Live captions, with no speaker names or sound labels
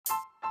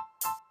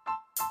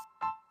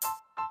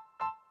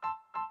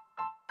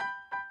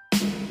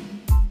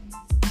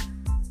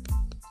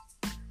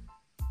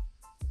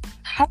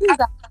Hey, you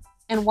guys,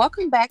 and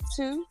welcome back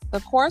to the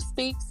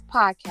Koraspeaks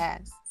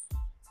podcast.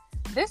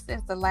 This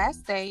is the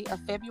last day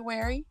of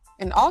February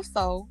and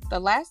also the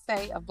last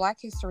day of Black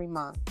History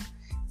Month.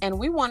 And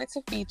we wanted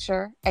to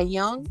feature a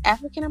young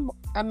African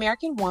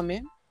American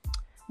woman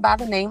by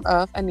the name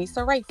of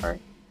Aniysa Raiford.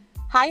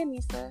 Hi,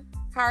 Aniysa.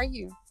 How are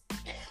you?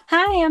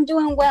 Hi, I'm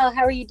doing well.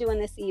 How are you doing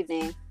this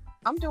evening?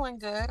 I'm doing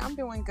good.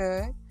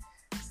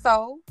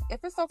 So, if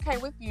it's okay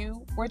with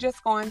you, we're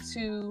just going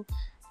to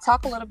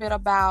talk a little bit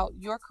about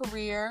your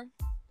career,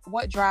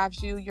 what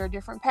drives you, your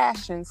different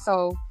passions.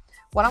 So,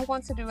 what I'm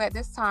going to do at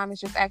this time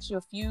is just ask you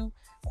a few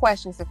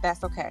questions, if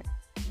that's okay.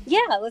 Yeah,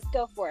 let's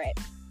go for it.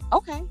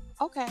 Okay.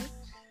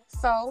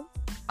 So,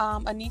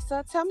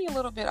 Aniysa, tell me a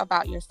little bit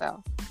about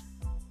yourself.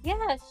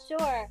 Yeah,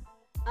 sure.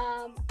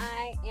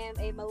 I am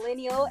a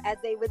millennial, as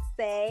they would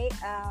say.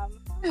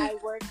 I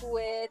work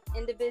with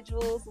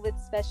individuals with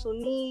special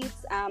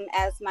needs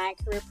as my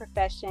career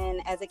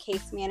profession as a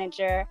case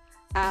manager.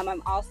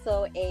 I'm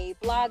also a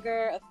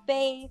blogger of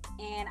faith,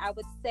 and I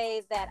would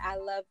say that I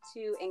love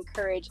to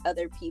encourage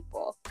other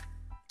people.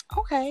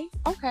 Okay.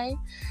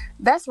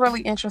 That's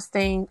really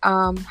interesting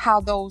how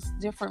those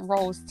different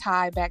roles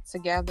tie back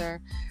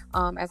together.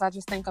 As I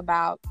just think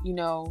about,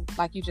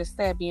 like you just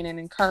said, being an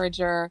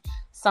encourager,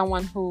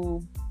 someone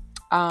who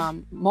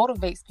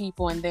motivates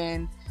people, and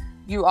then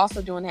you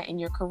also doing that in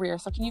your career.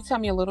 So can you tell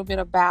me a little bit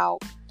about,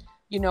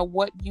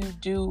 what you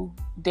do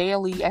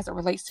daily as it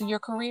relates to your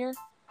career?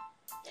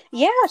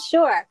 Yeah,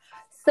 sure.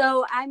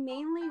 So I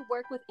mainly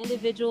work with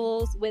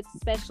individuals with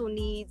special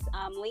needs,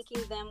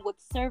 linking them with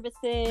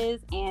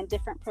services and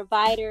different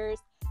providers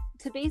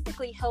to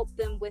basically help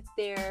them with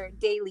their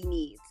daily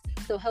needs.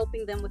 So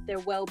helping them with their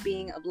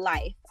well-being of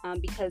life,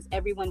 because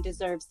everyone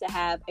deserves to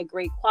have a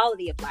great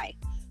quality of life.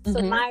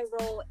 So my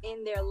role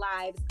in their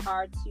lives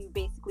are to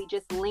basically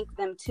just link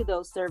them to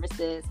those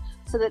services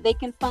so that they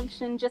can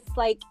function just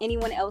like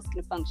anyone else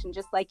can function,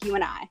 just like you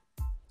and I.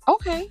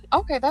 Okay,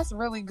 that's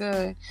really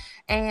good.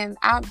 And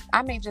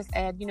I may just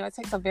add, it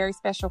takes a very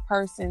special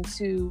person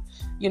to,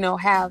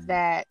 have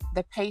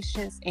the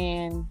patience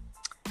and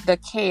the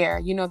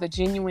care, the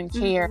genuine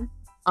care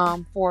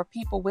for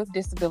people with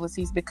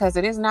disabilities, because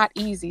it is not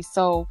easy.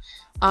 So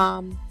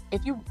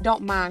if you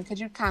don't mind, could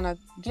you kind of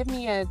give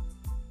me an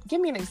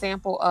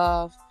example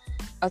of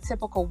a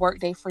typical work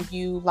day for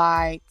you?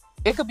 Like,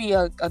 it could be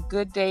a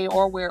good day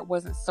or where it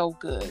wasn't so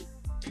good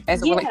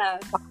as it relates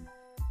to...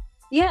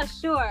 Yeah,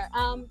 sure.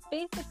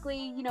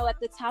 Basically, at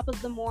the top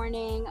of the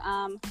morning,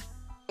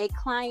 a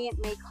client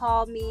may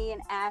call me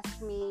and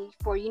ask me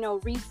for,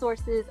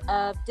 resources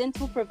of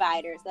dental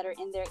providers that are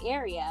in their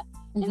area.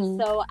 And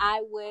so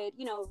I would,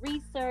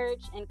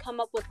 research and come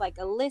up with like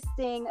a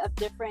listing of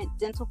different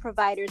dental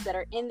providers that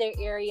are in their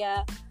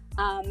area.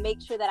 Make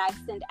sure that I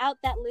send out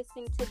that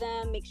listing to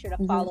them, make sure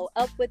to follow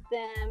up with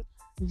them,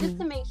 just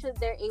to make sure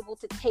they're able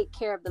to take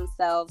care of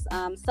themselves.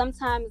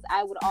 Sometimes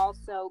I would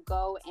also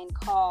go and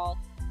call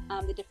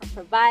the different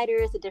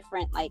providers, the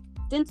different like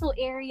dental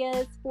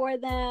areas for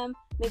them,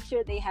 make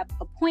sure they have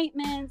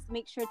appointments,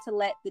 make sure to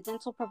let the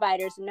dental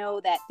providers know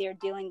that they're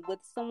dealing with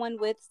someone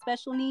with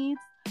special needs,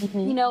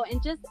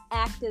 and just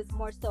act as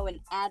more so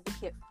an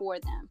advocate for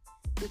them,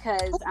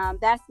 because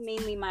that's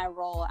mainly my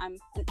role. I'm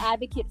an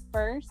advocate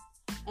first,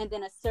 and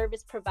then a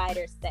service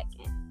provider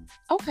second.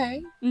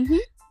 Okay.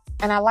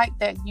 And I like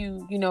that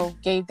you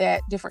gave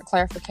that different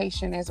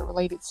clarification as it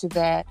related to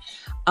that.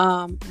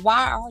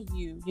 Why are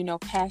you,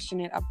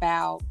 passionate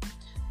about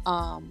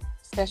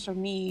special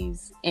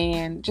needs?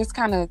 And just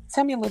kind of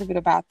tell me a little bit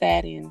about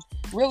that, and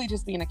really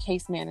just being a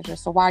case manager.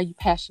 So why are you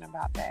passionate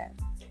about that?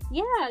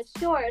 Yeah,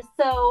 sure.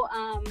 So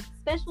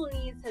special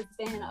needs has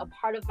been a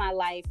part of my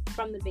life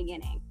from the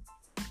beginning.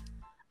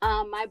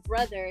 My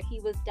brother, he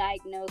was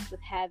diagnosed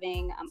with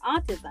having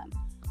autism.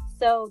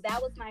 So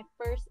that was my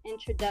first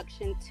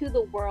introduction to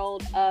the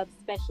world of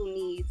special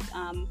needs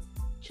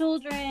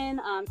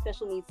children,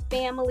 special needs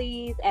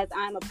families, as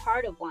I'm a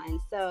part of one.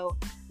 So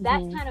that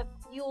kind of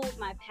fueled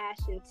my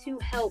passion to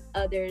help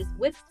others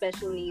with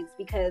special needs,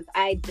 because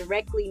I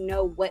directly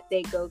know what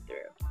they go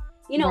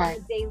through, on a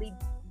daily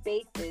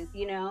basis,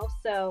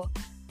 So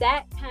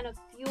that kind of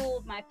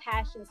fueled my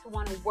passion to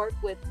want to work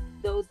with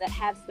those that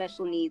have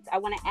special needs. I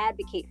want to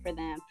advocate for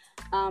them.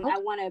 I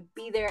want to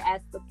be there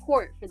as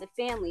support for the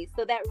families.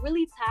 So that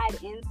really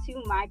tied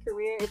into my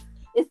career.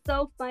 It's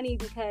so funny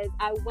because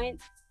I went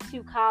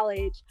to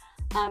college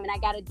and I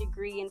got a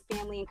degree in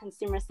family and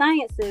consumer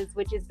sciences,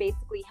 which is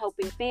basically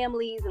helping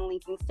families and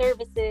linking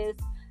services,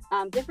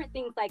 different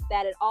things like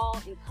that. It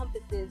all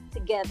encompasses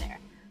together.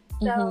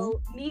 So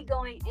me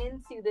going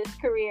into this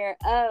career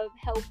of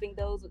helping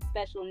those with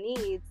special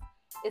needs,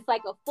 it's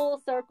like a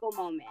full circle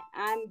moment.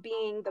 I'm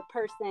being the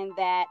person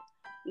that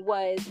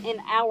was in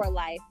our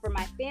life for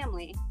my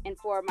family and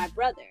for my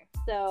brother.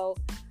 So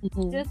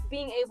just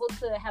being able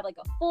to have like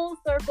a full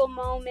circle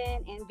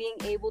moment and being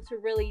able to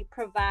really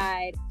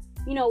provide,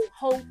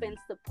 hope and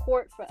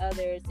support for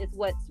others is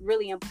what's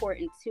really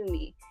important to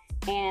me.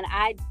 And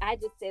I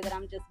just say that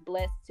I'm just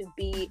blessed to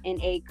be in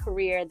a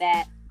career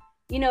that,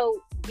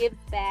 gives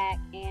back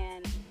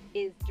and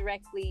is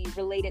directly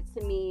related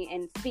to me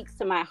and speaks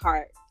to my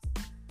heart.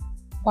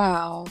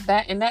 Wow.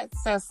 That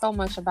says so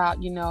much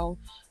about,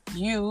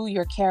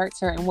 your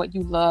character and what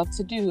you love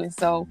to do. And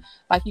so,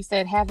 like you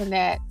said, having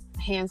that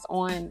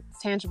hands-on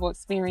tangible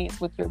experience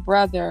with your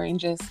brother and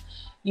just,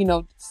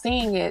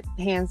 seeing it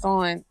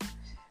hands-on,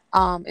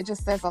 it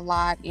just says a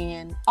lot.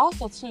 And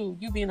also too,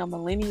 you being a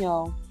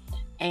millennial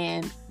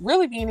and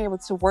really being able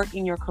to work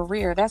in your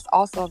career, that's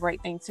also a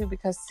great thing too,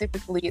 because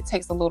typically it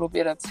takes a little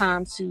bit of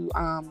time to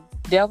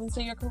delve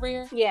into your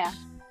career. Yeah.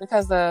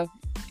 Because of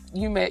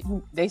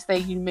they say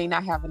you may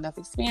not have enough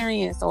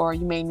experience, or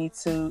you may need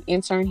to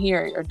intern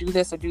here or do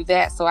this or do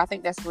that. So I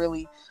think that's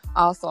really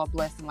also a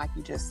blessing, like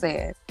you just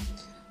said.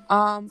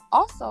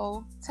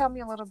 Also, tell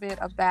me a little bit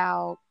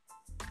about,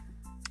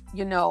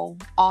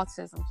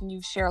 autism. Can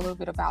you share a little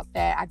bit about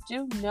that? I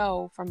do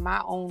know from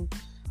my own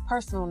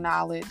personal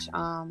knowledge,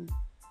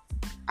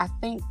 I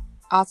think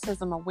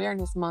Autism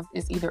Awareness Month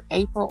is either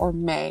April or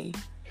May.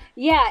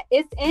 Yeah,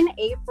 it's in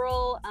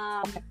April.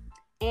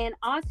 And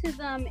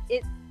autism,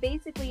 it's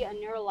basically a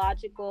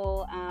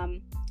neurological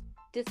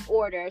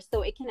disorder.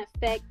 So it can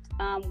affect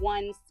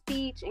one's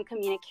speech and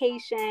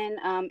communication.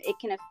 It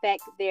can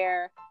affect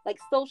their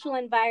social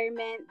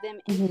environment, them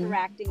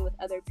interacting with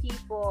other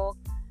people.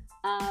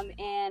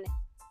 And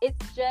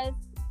it's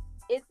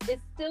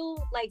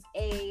still like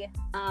a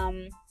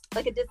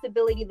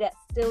disability that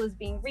still is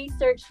being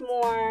researched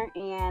more.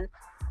 And,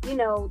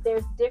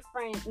 there's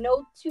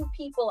no two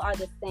people are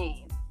the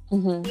same.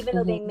 Even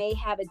though they may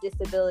have a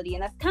disability.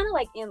 And that's kind of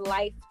like in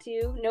life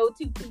too. No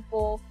two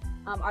people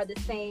are the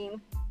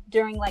same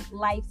during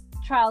life's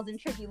trials and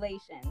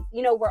tribulations.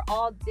 We're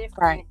all different.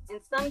 Right. And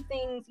some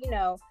things,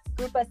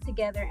 group us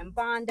together and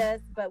bond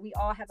us, but we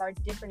all have our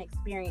different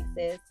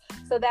experiences.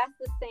 So that's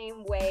the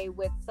same way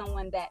with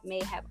someone that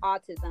may have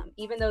autism.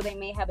 Even though they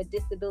may have a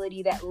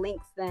disability that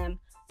links them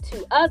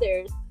to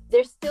others,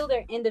 they're still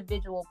their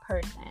individual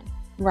person.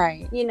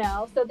 Right.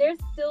 So there's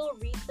still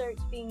research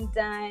being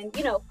done,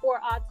 for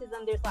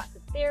autism. There's lots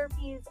of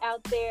therapies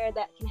out there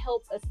that can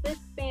help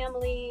assist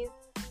families.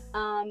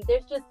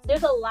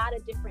 There's a lot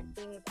of different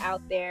things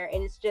out there,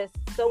 and it's just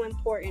so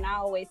important, I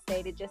always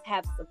say, to just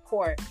have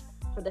support,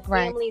 for the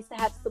families to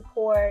have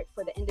support,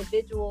 for the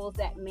individuals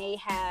that may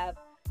have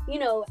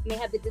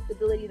the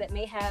disability, that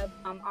may have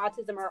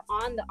autism or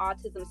on the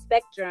autism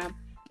spectrum,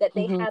 that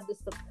they have the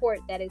support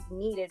that is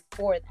needed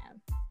for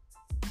them.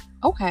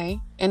 Okay.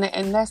 And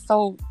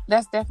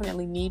that's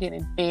definitely needed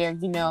and fair.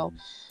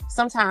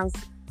 Sometimes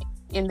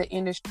in the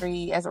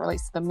industry, as it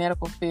relates to the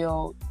medical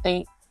field,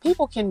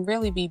 people can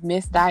really be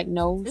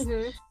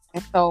misdiagnosed.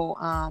 And so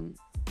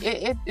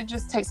it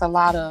just takes a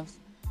lot of,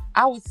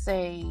 I would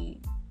say,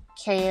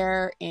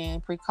 care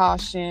and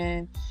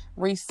precaution,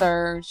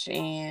 research,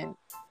 and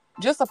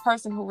just a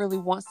person who really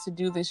wants to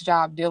do this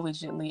job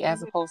diligently,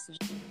 as opposed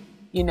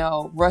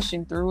to,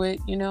 rushing through it,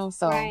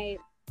 so. Right.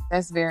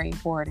 That's very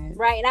important.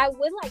 Right. And I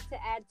would like to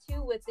add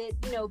too, with it,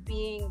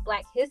 being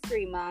Black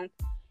History Month,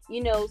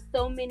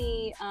 so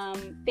many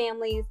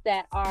families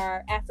that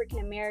are African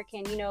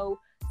American,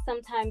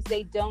 sometimes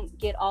they don't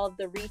get all of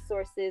the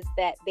resources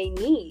that they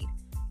need.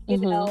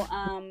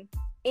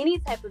 Any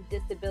type of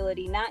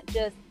disability, not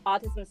just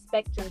autism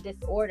spectrum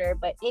disorder,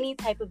 but any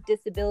type of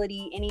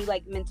disability, any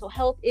mental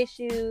health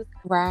issues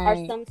are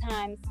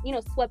sometimes,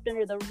 swept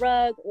under the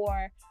rug,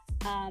 or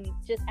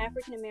just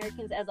African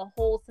Americans as a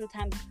whole,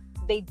 sometimes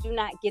they do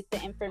not get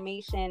the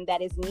information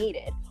that is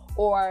needed,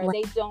 or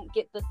they don't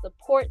get the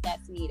support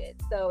that's needed.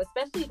 So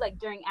especially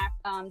during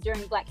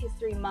Black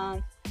History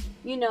Month,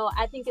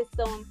 I think it's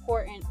so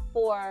important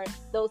for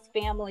those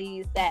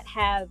families that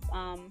have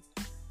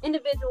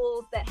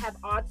individuals that have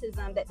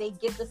autism, that they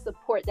get the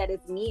support that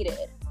is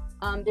needed.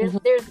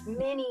 There's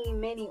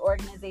many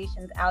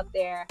organizations out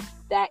there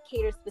that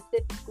cater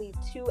specifically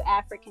to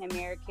African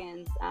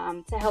Americans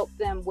to help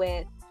them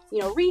with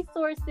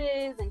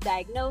resources and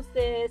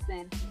diagnosis,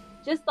 and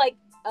just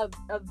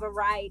a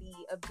variety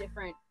of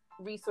different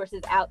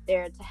resources out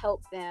there to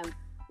help them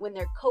when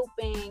they're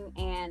coping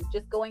and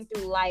just going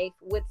through life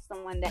with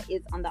someone that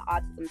is on the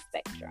autism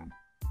spectrum.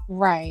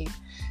 Right.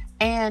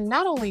 And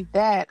not only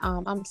that,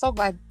 I'm so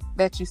glad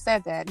that you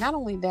said that. Not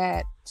only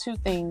that, two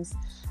things.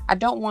 I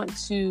don't want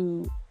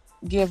to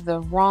give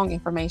the wrong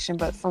information,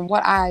 but from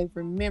what I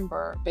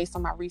remember based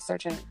on my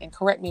research, and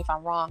correct me if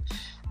I'm wrong,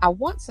 I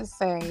want to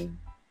say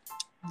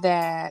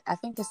that I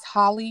think it's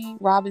Holly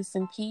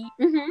Robinson Peete.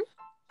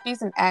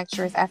 She's an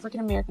actress,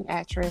 African-American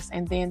actress.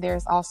 And then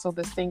there's also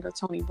the singer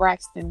Toni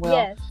Braxton. Well,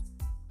 yes.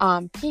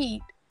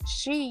 Pete,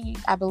 she,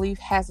 I believe,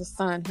 has a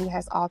son who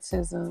has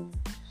autism.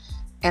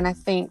 And I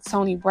think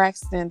Toni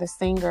Braxton, the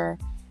singer,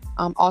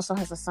 also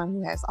has a son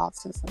who has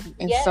autism.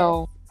 And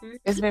so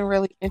it's been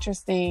really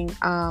interesting,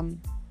 them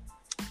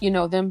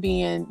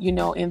being,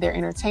 in their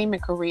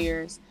entertainment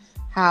careers,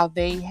 how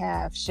they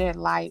have shed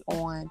light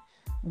on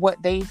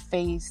what they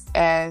face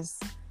as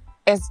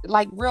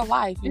real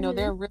life.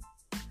 They're really,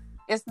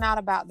 it's not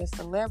about the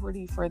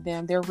celebrity for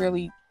them. They're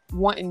really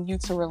wanting you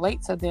to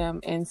relate to them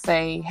and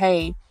say,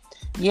 hey,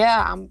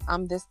 yeah,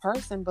 I'm this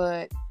person,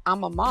 but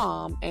I'm a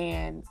mom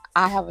and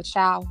I have a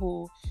child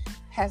who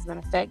has been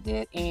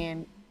affected,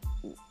 and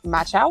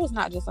my child was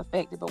not just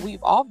affected, but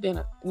we've all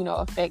been,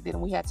 affected,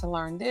 and we had to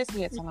learn this,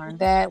 we had to learn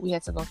that, we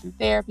had to go through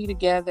therapy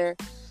together.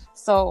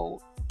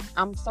 So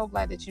I'm so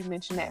glad that you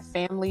mentioned that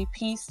family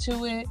piece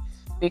to it,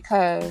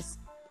 because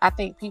I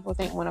think people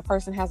think when a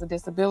person has a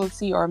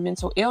disability or a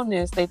mental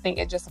illness, they think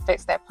it just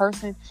affects that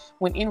person,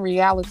 when in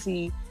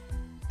reality,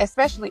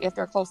 especially if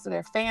they're close to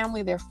their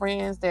family, their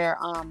friends, their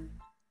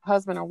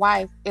husband or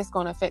wife, it's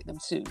going to affect them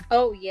too.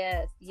 Oh,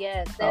 yes.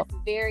 That's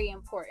very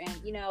important.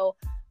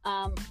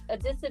 A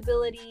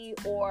disability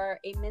or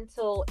a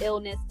mental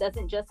illness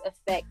doesn't just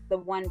affect the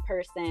one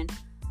person.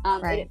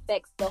 Right. It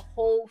affects the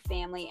whole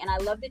family. And I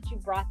love that you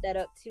brought that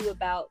up too,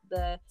 about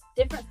the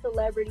different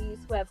celebrities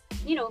who have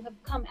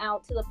come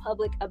out to the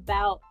public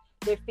about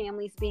their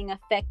families being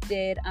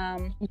affected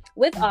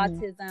with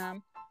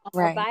autism.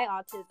 Right. Or by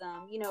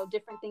autism,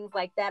 different things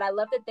like that. I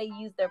love that they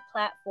use their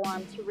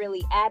platform to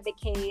really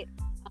advocate.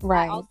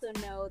 Right. I also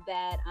know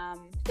that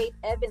Faith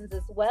Evans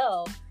as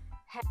well,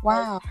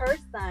 her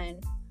son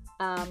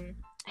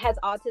has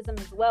autism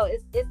as well.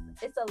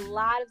 It's a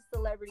lot of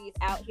celebrities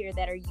out here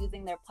that are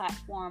using their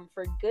platform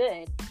for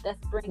good,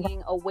 that's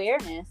bringing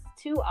awareness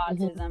to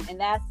autism. And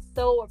that's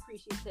so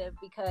appreciative,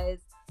 because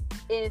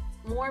if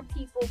more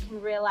people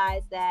can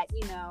realize that,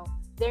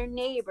 their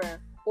neighbor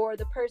or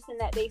the person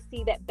that they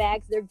see that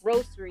bags their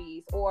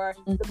groceries, or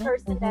the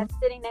person that's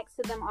sitting next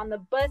to them on the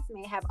bus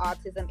may have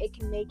autism, it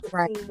can make it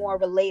seem more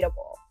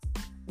relatable.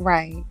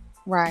 Right.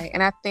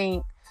 And I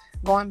think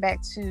going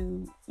back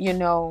to,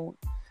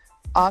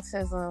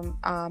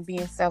 autism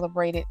being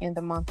celebrated in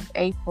the month of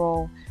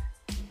April,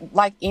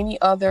 like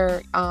any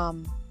other,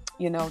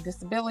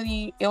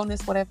 disability,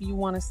 illness, whatever you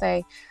want to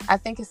say, I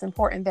think it's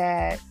important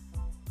that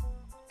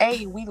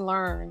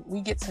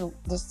we get to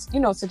this,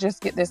 to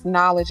just get this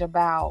knowledge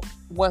about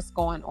what's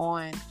going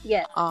on.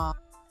 Yeah.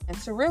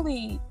 And to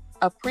really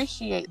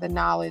appreciate the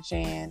knowledge,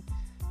 and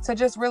to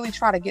just really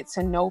try to get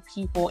to know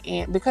people,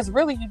 and because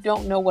really you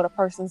don't know what a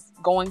person's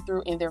going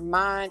through in their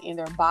mind, in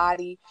their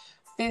body,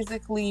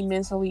 physically,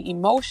 mentally,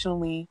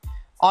 emotionally.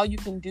 All you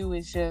can do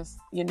is just,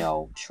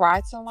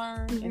 try to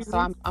learn. And so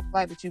I'm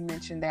glad that you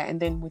mentioned that. And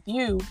then with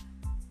you,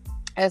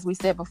 as we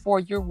said before,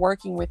 you're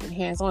working with it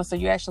hands-on, so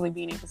you're actually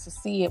being able to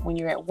see it when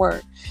you're at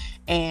work,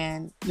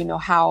 and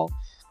how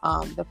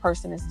the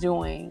person is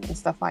doing and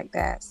stuff like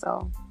that.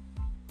 So,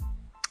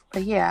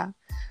 but yeah.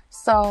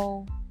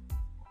 So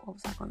what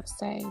was I going to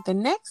say? The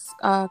next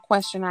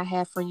question I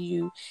have for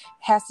you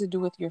has to do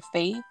with your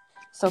faith.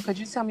 So could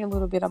you tell me a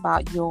little bit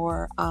about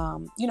your,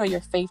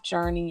 your faith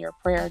journey, your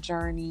prayer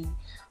journey,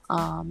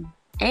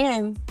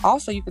 and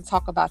also you could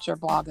talk about your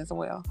blog as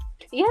well.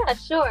 Yeah,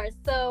 sure.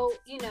 So,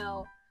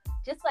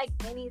 just like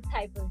any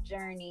type of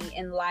journey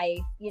in life,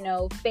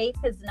 faith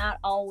has not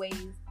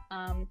always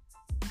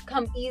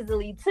come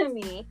easily to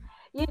me.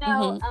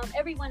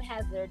 Everyone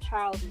has their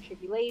trials and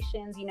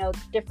tribulations,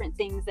 different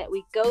things that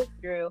we go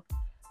through.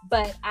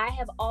 But I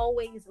have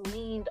always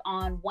leaned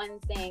on one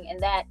thing, and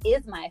that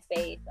is my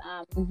faith.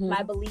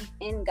 My belief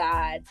in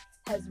God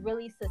has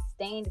really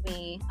sustained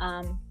me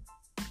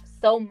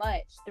so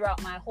much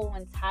throughout my whole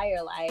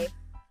entire life.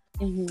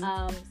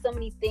 So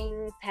many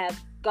things have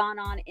gone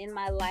on in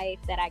my life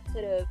that I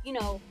could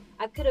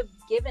have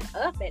given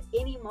up at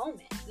any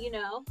moment,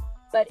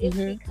 but it's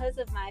because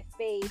of my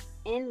faith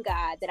in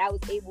God that I was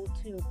able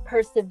to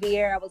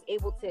persevere. I was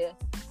able to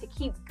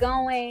keep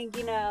going,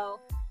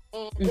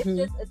 and it's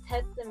just a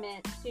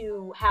testament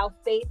to how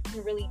faith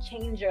can really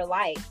change your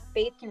life.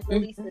 Faith can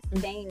really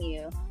sustain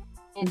you.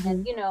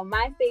 And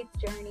my faith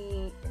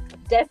journey is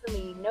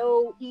definitely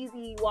no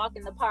easy walk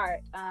in the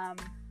park.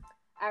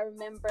 I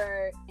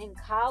remember in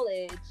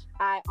college,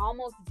 I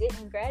almost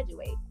didn't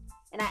graduate.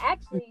 And I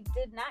actually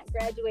did not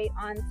graduate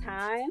on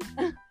time.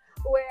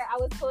 Where I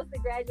was supposed to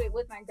graduate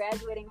with my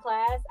graduating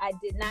class, I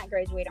did not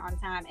graduate on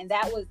time. And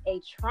that was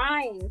a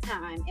trying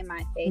time in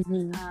my faith.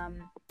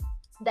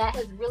 That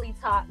has really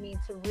taught me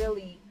to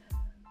really,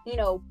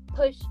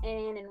 push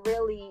in and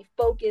really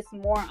focus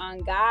more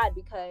on God,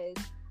 because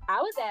I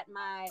was at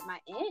my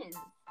end.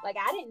 Like,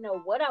 I didn't know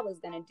what I was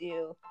going to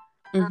do.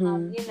 I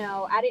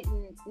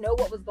didn't know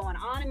what was going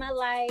on in my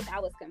life. I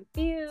was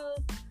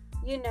confused,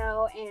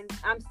 and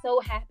I'm so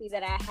happy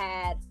that I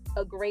had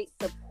a great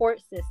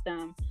support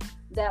system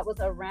that was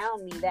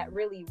around me, that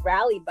really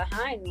rallied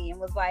behind me and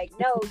was like,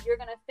 no, you're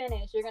going to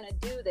finish, you're going to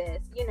do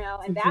this,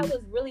 and that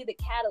was really the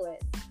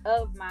catalyst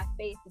of my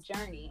faith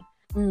journey,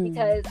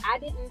 because I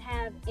didn't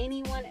have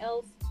anyone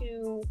else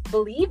to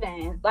believe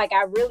in. Like,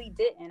 I really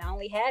didn't. I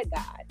only had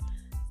God.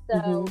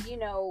 So,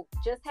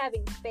 just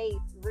having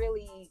faith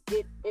really,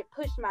 it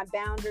pushed my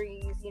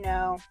boundaries.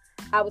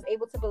 I was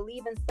able to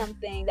believe in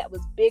something that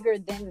was bigger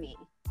than me.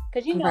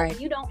 Because, when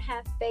you don't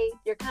have faith,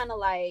 you're kind of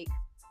like,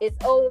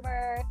 it's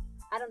over.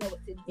 I don't know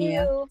what to do.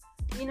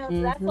 Yeah.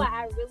 So that's why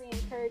I really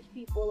encourage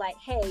people, like,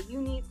 hey,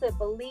 you need to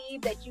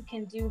believe that you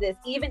can do this.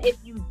 Even if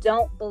you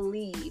don't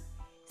believe,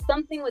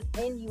 something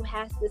within you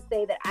has to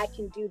say that I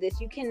can do this.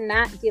 You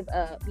cannot give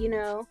up, you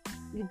know?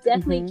 You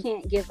definitely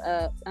can't give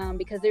up,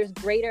 because there's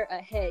greater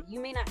ahead. You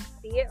may not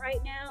see it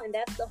right now, and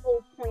that's the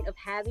whole point of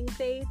having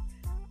faith.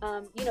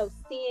 You know,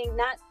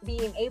 not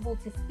being able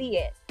to see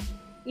it,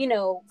 you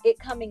know, it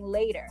coming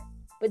later,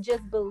 but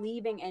just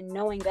believing and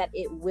knowing that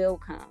it will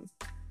come,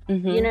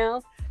 you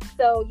know?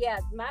 So yeah,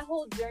 my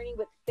whole journey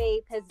with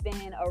faith has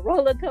been a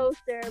roller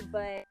coaster,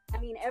 but I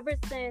mean, ever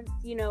since,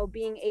 you know,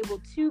 being able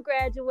to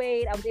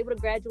graduate, I was able to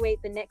graduate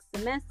the next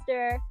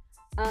semester.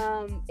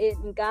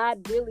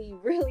 God really,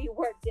 really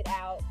worked it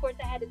out. Of course,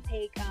 I had to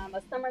take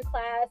a summer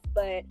class,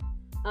 but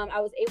I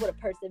was able to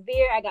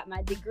persevere. I got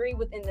my degree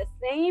within the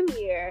same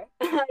year.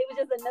 It was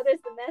just another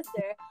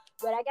semester,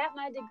 but I got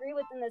my degree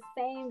within the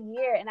same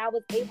year, and I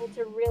was able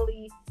to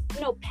really,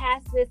 you know,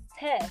 pass this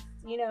test,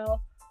 you know,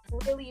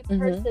 really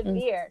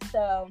persevere.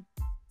 So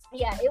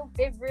yeah,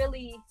 it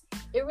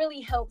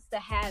really helps to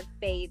have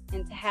faith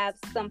and to have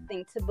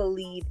something to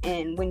believe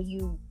in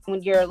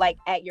when you're like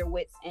at your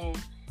wit's end.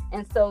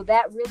 And so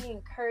that really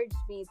encouraged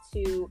me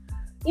to,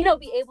 you know,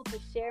 be able to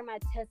share my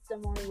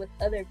testimony with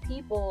other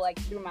people, like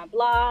through my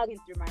blog and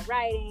through my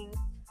writings,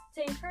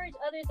 to encourage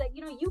others that,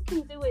 you know, you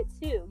can do it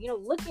too. You know,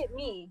 look at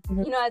me,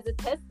 you know, as a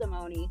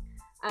testimony.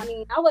 I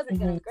mean, I wasn't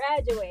going to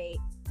graduate.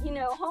 You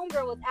know,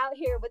 homegirl was out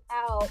here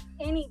without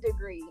any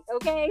degree,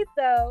 okay?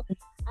 So,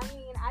 I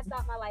mean, I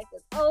thought my life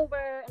was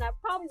over, and I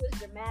probably was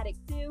dramatic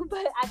too,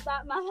 but I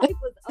thought my life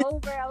was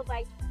over. I was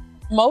like,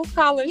 most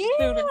college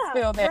students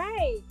feel that.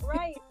 Right.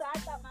 So I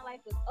thought my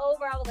life was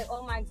over. I was like,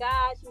 oh my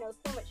gosh, you know,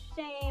 so much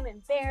shame,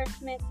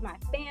 embarrassment to my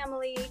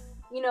family.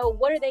 You know,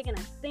 what are they going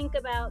to think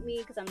about me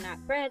because I'm not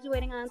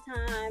graduating on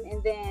time?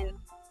 And then,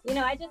 you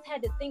know, I just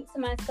had to think to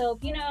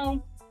myself, you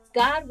know,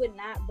 God would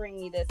not bring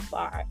me this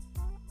far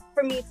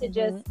for me to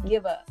just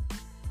give up.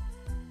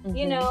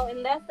 You know,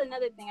 and that's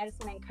another thing. I just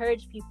want to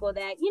encourage people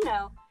that, you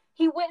know,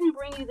 he wouldn't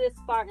bring you this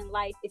far in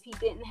life if he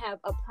didn't have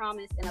a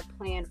promise and a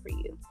plan for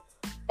you.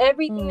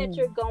 Everything that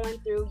you're going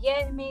through,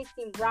 yeah, it may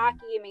seem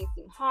rocky, it may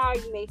seem hard,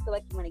 you may feel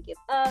like you want to give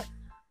up,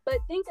 but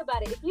think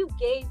about it. If you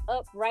gave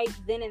up right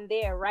then and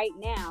there, right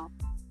now,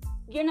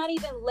 you're not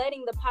even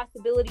letting the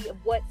possibility of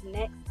what's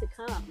next to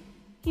come.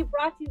 He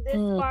brought you this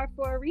far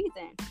for a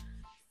reason.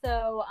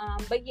 So,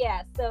 but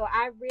yeah, so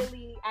I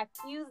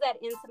fuse that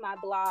into my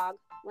blog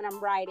when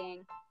I'm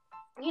writing,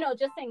 you know,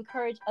 just to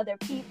encourage other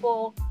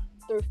people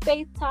through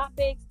faith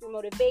topics, through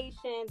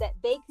motivation, that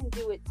they can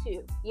do it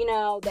too. You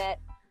know, that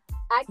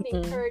I can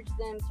encourage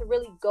them to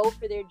really go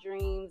for their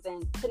dreams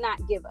and to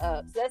not give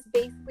up. So that's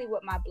basically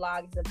what my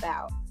blog is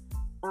about.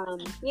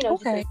 You know,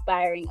 just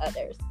inspiring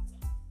others.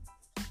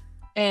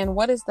 And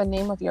what is the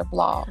name of your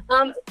blog?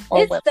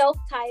 It's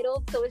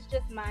self-titled, so it's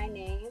just my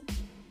name.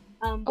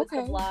 With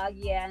the blog,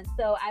 yeah. And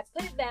so I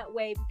put it that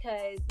way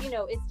because, you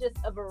know, it's just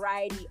a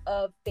variety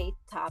of faith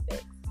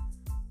topics.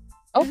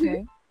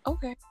 Okay.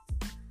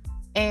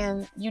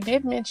 And you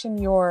did mention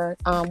your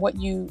what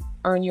you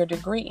earned your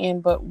degree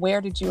in, but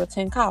where did you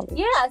attend college?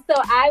 Yeah, so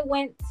I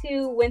went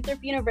to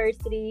Winthrop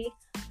University.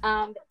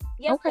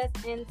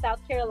 That's in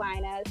South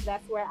Carolina. So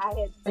that's where I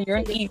had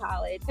attended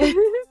college.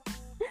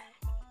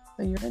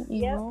 So you're an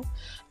Eagle.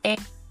 Yep.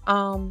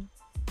 And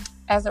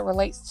as it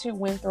relates to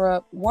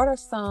Winthrop, what are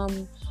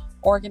some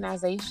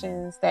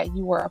organizations that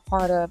you were a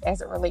part of as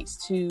it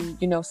relates to,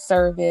 you know,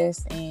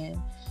 service and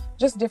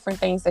just different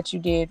things that you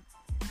did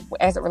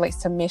as it relates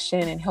to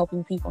mission and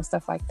helping people and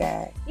stuff like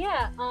that?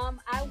 Yeah,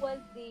 I was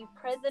the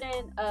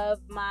president of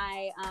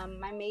my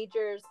my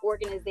major's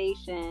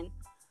organization,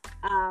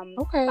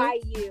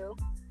 FIU,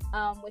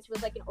 which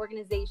was like an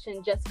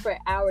organization just for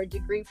our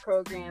degree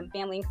program,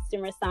 Family and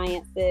Consumer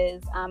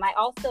Sciences. I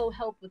also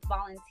helped with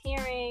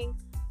volunteering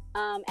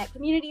at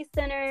community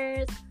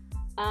centers.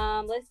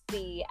 Let's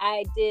see,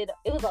 it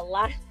was a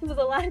lot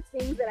of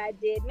things that I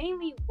did,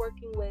 mainly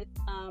working with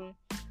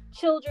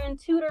children,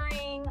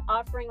 tutoring,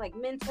 offering like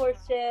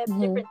mentorship,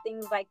 different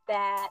things like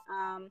that.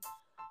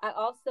 I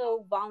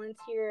also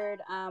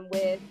volunteered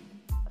with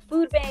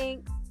food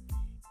banks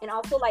and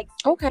also like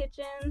soup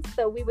kitchens,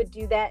 so we would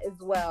do that as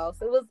well.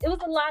 So it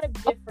was a lot of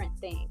different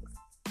things.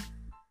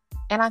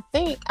 And I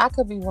think, I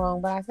could be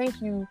wrong, but I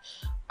think you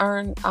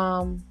earned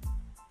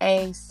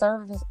a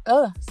service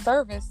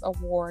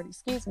award,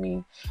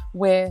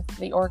 with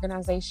the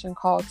organization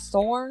called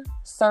SOAR,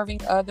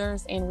 Serving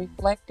Others and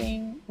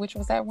Reflecting, which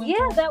was at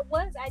Winthrop. Yeah,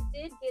 I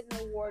did get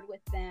an award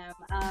with them.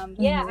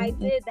 I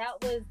did.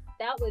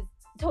 That was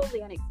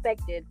totally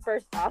unexpected,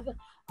 first off.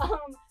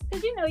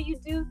 Because, you know, you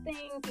do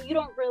things, you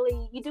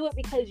do it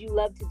because you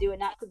love to do it,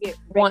 not to get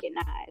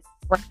recognized.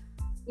 Right.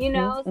 You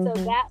know, so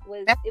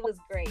it was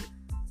great.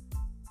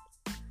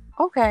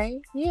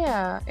 Okay,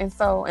 yeah. And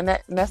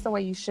that's the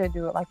way you should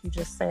do it, like you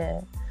just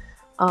said.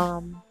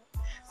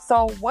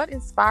 So what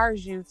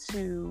inspires you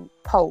to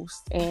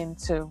post and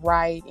to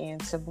write and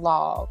to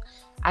blog?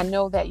 I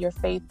know that your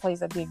faith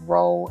plays a big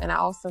role, and I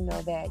also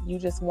know that you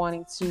just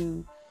wanting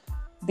to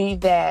be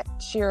that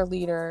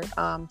cheerleader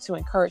to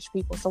encourage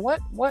people. So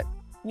what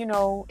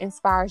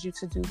inspires you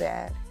to do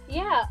that?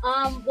 Yeah,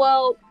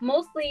 well,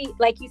 mostly,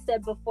 like you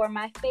said before,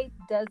 my faith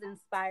does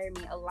inspire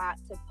me a lot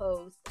to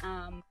post.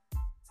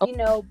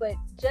 But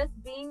just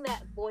being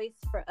that voice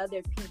for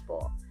other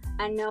people.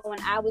 I know when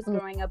I was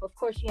growing up, of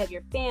course, you have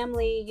your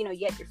family, you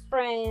have your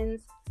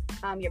friends,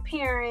 your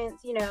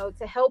parents,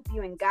 to help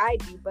you and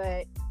guide you.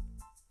 But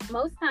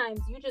most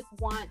times you just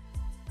want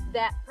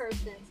that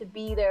person to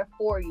be there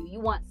for you. You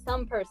want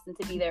some person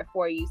to be there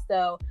for you.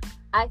 So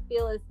I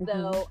feel as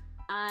though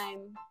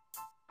I'm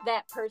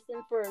that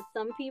person for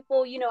some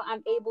people.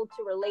 I'm able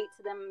to relate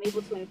to them. I'm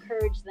able to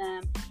encourage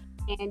them.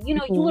 And, you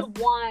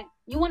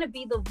want to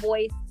be the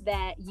voice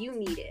that you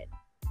needed,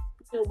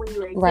 when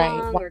you were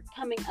young or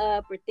coming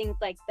up or things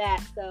like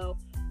that. So,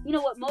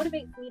 what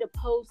motivates me to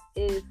post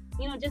is,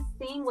 just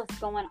seeing what's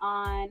going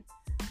on.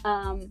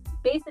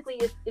 Basically,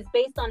 it's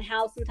based on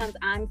how sometimes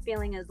I'm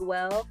feeling as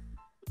well.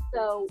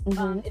 So if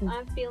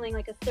I'm feeling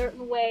like a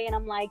certain way and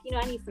I'm like,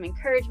 I need some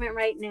encouragement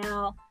right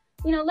now,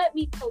 let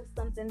me post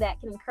something that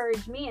can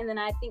encourage me. And then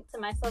I think to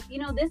myself,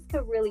 this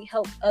could really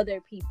help other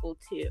people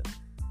too.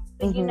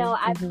 But,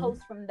 I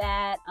post from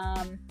that.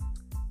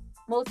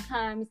 Most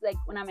times, like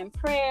when I'm in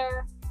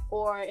prayer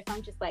or if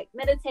I'm just like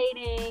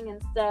meditating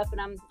and stuff,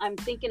 and I'm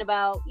thinking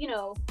about,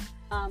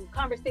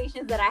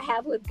 conversations that I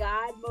have with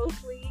God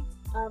mostly,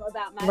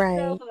 about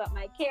myself, about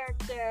my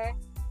character.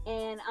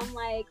 And I'm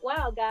like,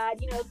 wow,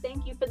 God,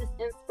 thank you for this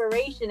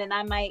inspiration. And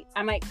I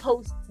might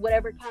post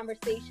whatever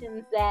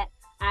conversations that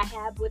I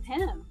have with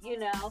him,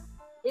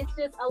 It's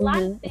just a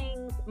lot of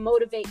things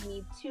motivate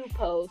me to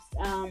post.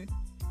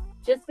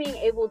 Just being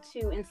able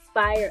to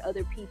inspire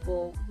other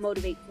people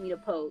motivates me to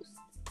post.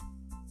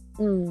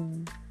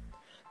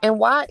 And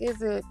why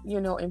is it,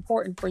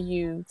 important for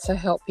you to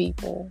help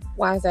people?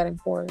 Why is that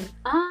important?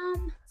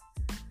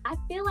 I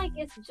feel like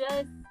it's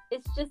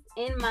just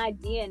in my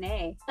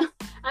DNA.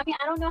 I mean,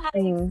 I don't know how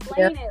to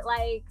explain it.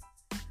 Like,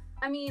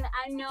 I mean,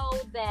 I know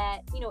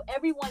that,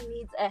 everyone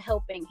needs a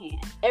helping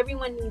hand.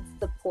 Everyone needs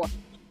support,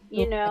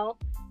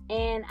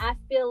 And I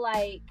feel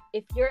like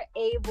if you're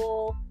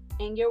able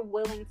and you're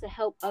willing to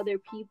help other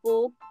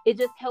people, it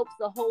just helps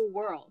the whole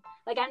world.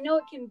 Like, I know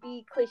it can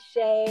be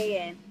cliche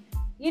and,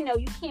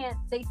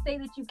 they say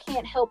that you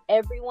can't help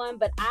everyone,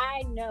 but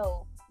I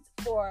know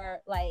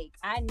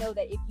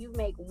that if you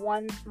make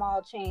one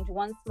small change,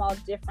 one small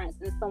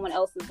difference in someone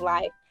else's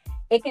life,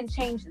 it can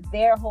change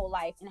their whole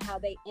life and how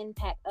they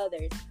impact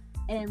others.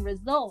 And in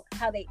result,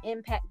 how they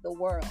impact the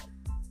world.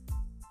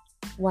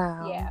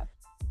 Wow. Yeah.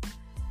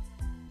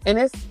 And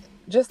it's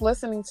just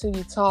listening to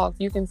you talk,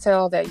 you can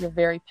tell that you're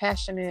very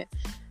passionate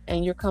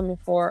and you're coming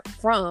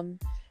from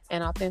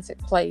an authentic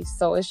place.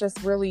 So it's just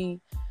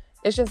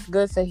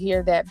good to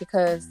hear that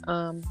because,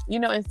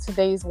 in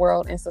today's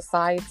world and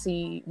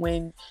society,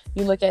 when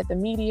you look at the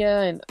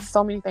media and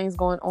so many things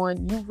going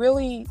on,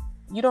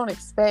 you don't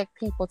expect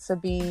people to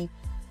be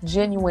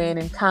genuine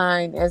and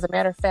kind. As a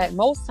matter of fact,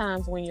 most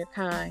times when you're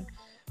kind,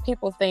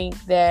 people think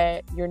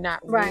that you're not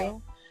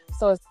real.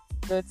 So it's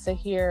good to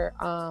hear,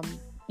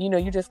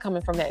 you're just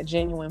coming from that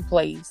genuine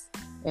place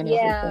and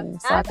everything.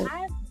 So I've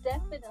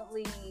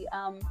definitely,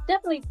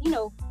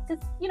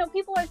 because,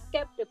 people are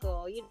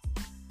skeptical.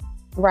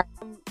 Right.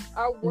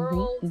 Our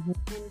world and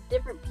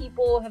different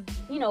people have,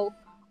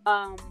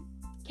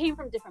 came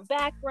from different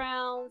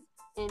backgrounds,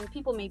 and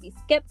people may be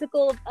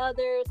skeptical of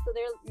others, so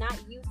they're not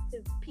used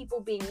to people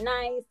being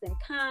nice and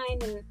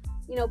kind. And,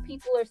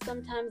 people are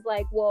sometimes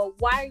like, well,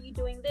 why are you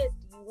doing this?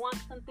 Do you want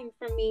something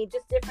from me?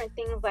 Just different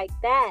things like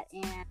that.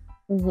 And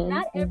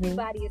not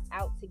everybody is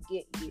out to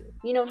get you.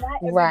 Not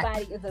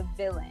everybody is a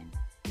villain.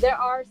 There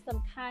are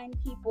some kind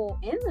people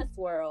in this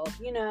world,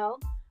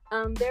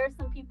 there are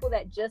some people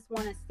that just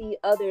want to see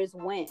others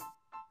win.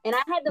 And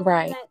I had to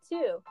learn that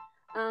too.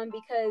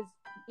 Because,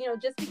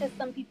 just because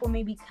some people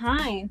may be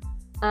kind,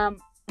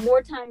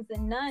 more times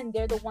than none,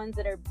 they're the ones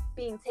that are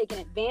being taken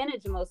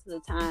advantage of most of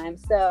the time.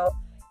 So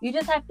you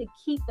just have to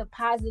keep the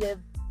positive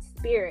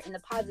spirit and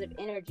the positive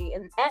energy.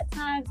 And at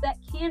times that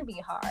can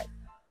be hard.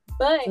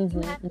 But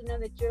you have to know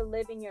that you're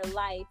living your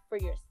life for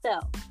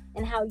yourself.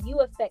 And how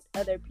you affect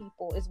other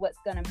people is what's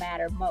going to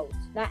matter most,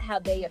 not how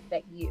they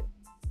affect you.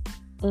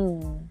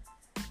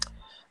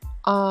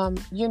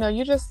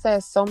 You just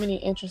said so many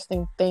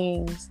interesting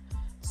things.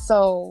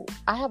 So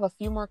I have a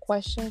few more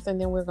questions and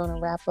then we're going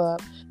to wrap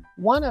up.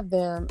 One of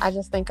them, I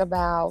just think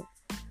about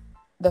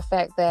the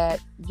fact that,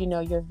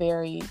 you're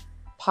very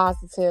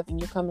positive and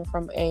you're coming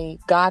from a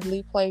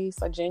godly place,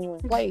 a genuine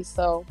place.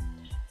 So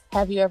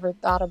have you ever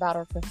thought about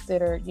or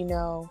considered,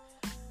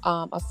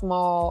 a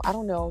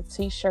small,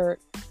 t-shirt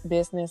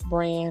business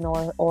brand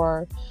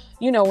or,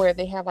 where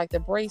they have like the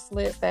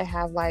bracelets that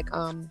have like,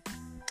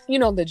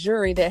 the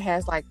jewelry that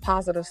has like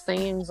positive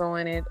sayings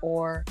on it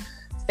or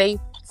faith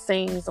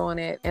sayings on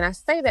it. And I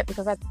say that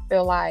because I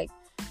feel like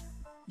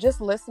just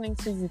listening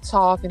to you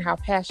talk and how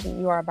passionate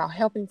you are about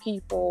helping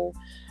people,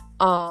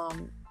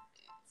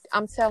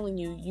 I'm telling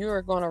you,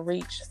 you're going to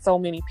reach so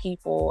many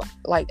people.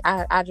 Like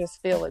I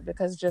just feel it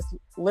because just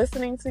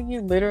listening to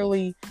you,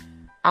 literally,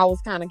 I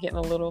was kind of getting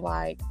a little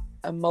like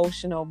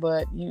emotional,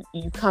 but you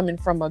coming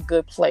from a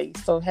good place.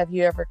 So have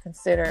you ever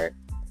considered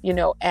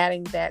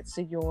adding that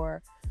to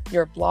your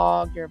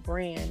blog, your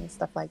brand, and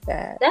stuff like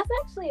that. That's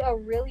actually a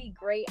really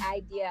great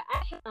idea.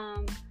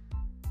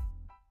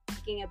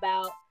 Thinking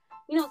about,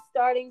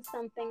 starting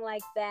something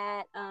like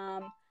that.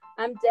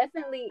 I'm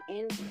definitely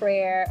in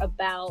prayer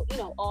about,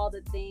 all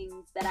the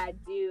things that I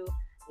do.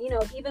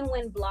 Even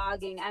when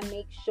blogging, I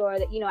make sure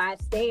that, I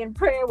stay in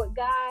prayer with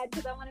God,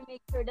 because I want to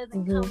make sure it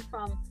doesn't come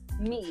from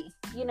me,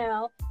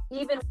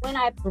 even when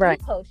I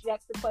post. You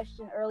asked the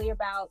question earlier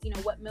about,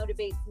 what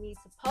motivates me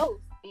to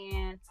post.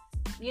 And,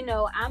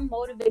 I'm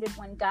motivated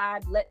when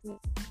God lets me,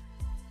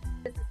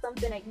 this is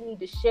something that you need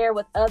to share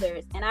with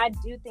others. And I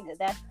do think that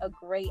that's a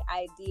great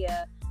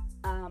idea,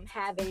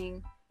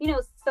 having,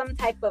 some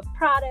type of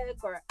product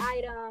or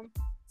item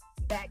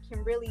that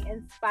can really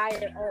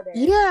inspire others.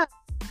 Yeah.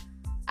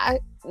 I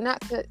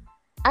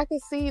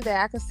could see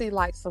that. I could see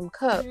like some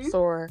cups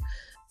or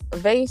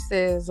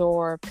vases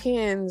or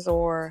pens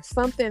or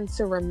something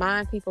to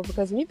remind people,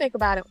 because when you think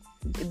about it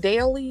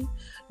daily,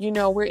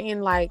 we're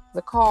in like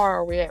the car,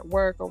 or we're at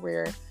work, or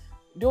we're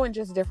doing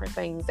just different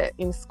things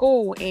in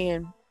school,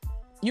 and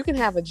you can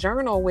have a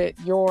journal with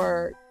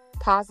your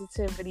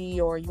positivity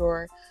or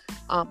your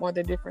or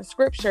the different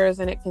scriptures,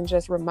 and it can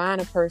just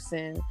remind a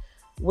person,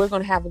 we're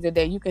going to have a good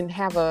day. You can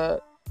have a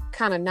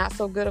kind of not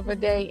so good of a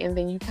day, and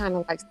then you kind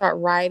of like start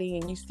writing,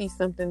 and you see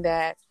something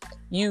that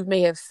you may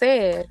have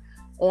said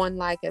on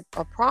like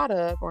a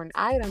product or an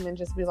item, and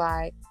just be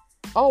like,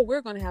 oh,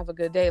 we're going to have a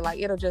good day. Like,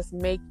 it'll just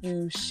make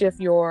you shift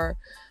your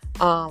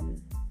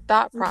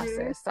thought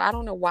process. So I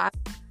don't know why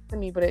to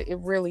me, but it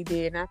really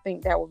did. And I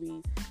think that would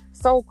be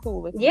so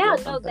cool if you did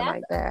something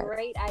like that. That's a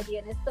great idea.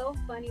 And it's so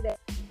funny that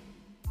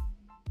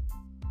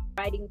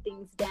writing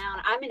things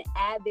down. I'm an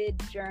avid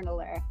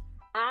journaler.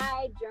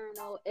 I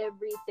journal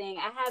everything.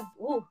 I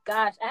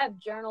have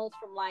journals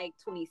from like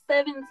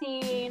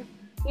 2017,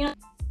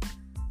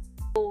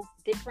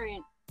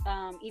 different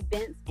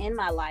events in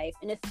my life,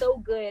 and it's so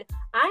good.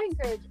 I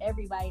encourage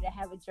everybody to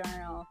have a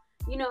journal.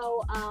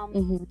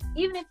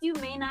 Even if you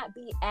may not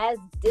be as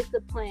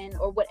disciplined,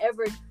 or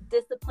whatever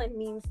discipline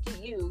means to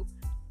you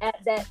at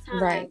that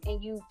time,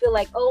 and you feel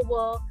like, oh,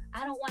 well,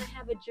 I don't want to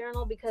have a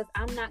journal because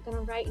I'm not going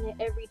to write in it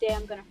every day.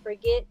 I'm going to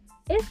forget.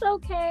 It's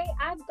okay.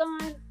 I've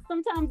gone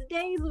sometimes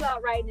days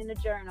without writing in a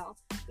journal.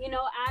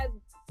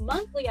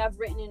 I've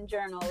written in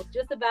journals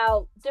just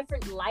about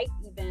different life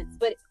events.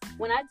 But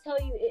when I tell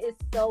you, it is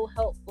so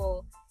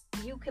helpful.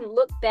 You can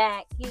look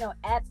back,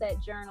 at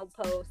that journal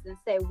post and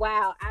say,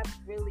 wow, I've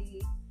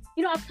really,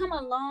 I've come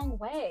a long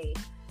way,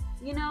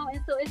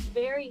 and so it's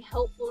very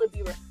helpful to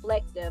be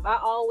reflective. I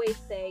always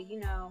say,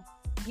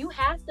 you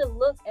have to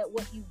look at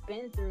what you've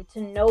been through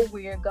to know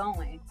where you're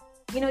going.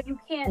 You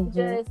can't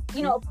just,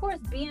 of course,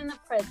 be in the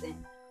present,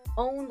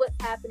 own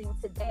what's happening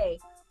today.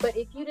 But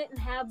if you didn't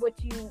have what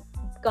you've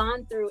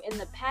gone through in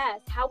the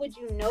past, how would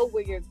you know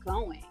where you're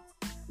going?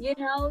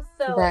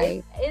 So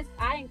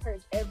I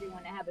encourage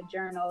everyone to have a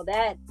journal.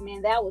 That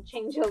will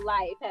change your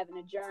life, having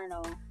a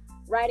journal,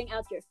 writing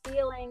out your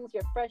feelings,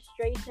 your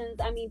frustrations.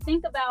 I mean,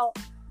 think about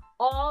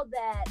all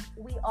that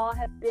we all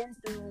have been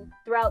through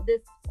throughout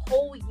this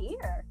whole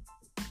year.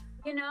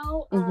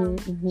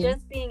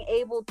 Just being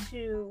able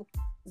to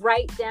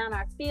write down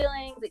our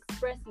feelings,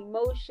 express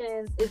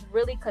emotions is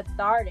really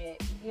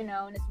cathartic,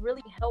 and it's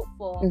really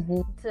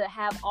helpful to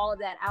have all of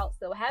that out.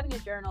 So having a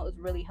journal is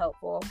really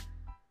helpful.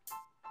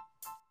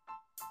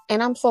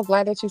 And I'm so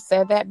glad that you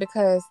said that,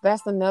 because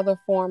that's another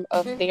form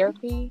of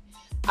therapy.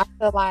 I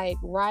feel like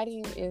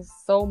writing is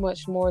so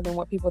much more than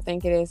what people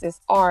think it is. It's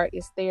art,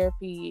 it's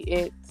therapy,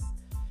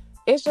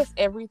 it's just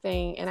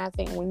everything. And I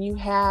think when you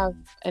have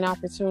an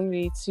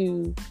opportunity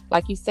to,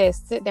 like you said,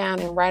 sit down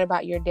and write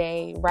about your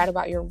day, write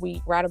about your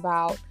week, write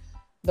about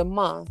the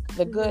month,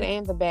 the good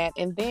and the bad.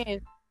 And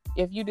then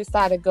if you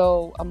decide to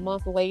go a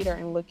month later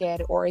and look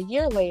at it, or a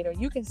year later,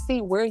 you can see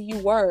where you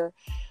were.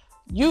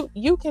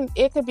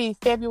 It could be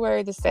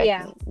February the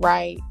 2nd,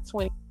 right?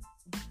 20.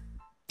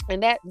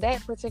 And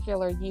that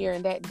particular year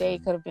and that day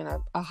could have been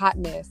a hot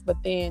mess. But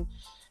then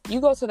you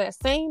go to that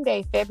same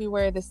day,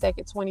 February the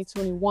 2nd,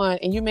 2021,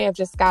 and you may have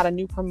just got a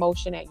new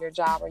promotion at your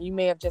job, or you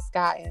may have just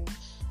gotten,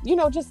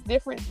 just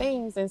different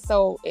things. And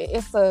so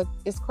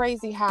it's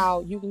crazy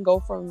how you can go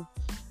from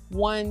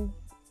one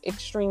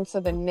extreme to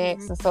the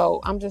next. And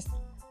so I'm just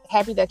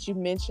happy that you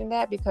mentioned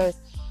that,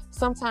 because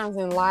sometimes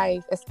in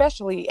life,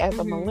 especially as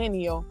a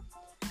millennial,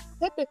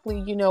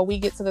 typically, we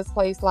get to this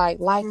place like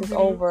life is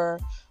over,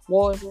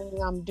 woe is me,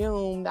 I'm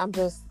doomed,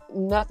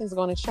 nothing's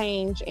going to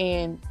change.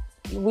 And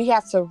we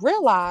have to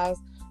realize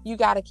you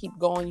got to keep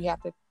going. You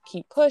have to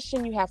keep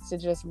pushing. You have to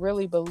just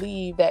really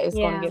believe that it's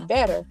going to get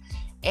better.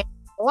 And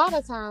a lot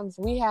of times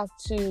we have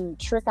to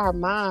trick our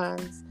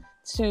minds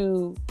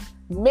to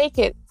make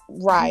it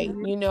right,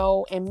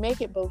 and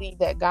make it believe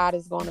that God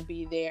is going to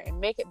be there, and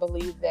make it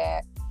believe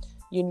that,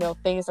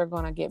 things are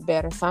going to get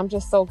better. So I'm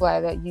just so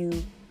glad that you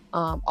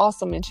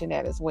also mentioned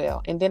that as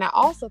well. And then I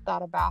also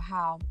thought about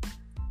how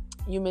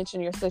you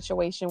mentioned your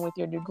situation with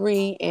your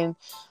degree, and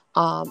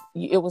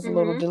it was a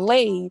little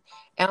delayed.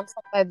 And I'm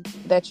so glad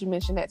that you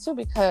mentioned that too,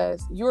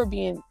 because you were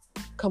being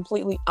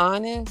completely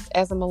honest,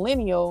 as a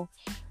millennial,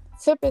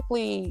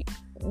 typically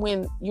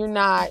when you're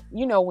not,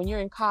 when you're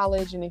in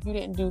college, and if you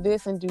didn't do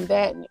this and do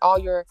that, and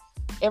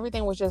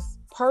everything was just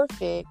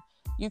perfect,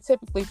 you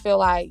typically feel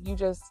like you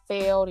just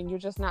failed, and you're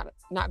just not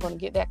going to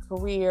get that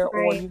career,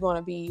 or you're going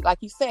to be, like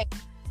you said,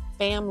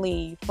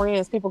 family,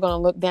 friends, people are going to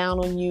look down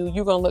on you.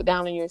 You're going to look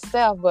down on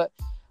yourself, but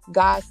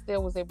God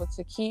still was able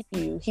to keep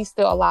you. He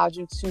still allowed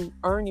you to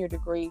earn your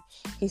degree.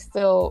 It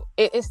still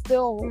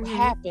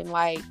happened.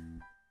 Like,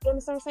 you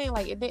understand what I'm saying?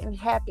 Like, it didn't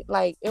happen.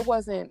 Like, it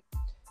wasn't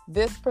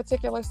this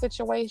particular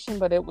situation,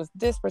 but it was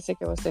this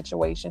particular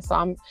situation.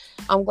 So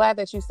I'm glad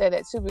that you said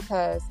that too,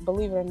 because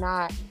believe it or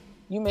not,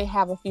 you may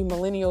have a few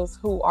millennials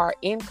who are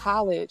in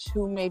college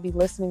who may be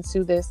listening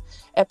to this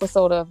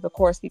episode of the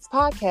Koraspeaks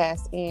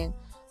podcast, and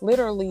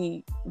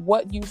literally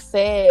what you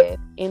said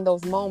in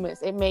those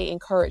moments, it may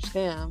encourage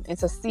them and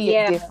to see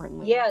it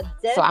differently. Yeah,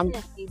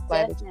 definitely,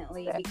 So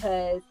definitely,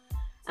 because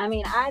I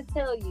mean, I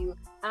tell you,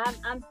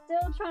 I'm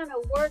still trying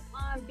to work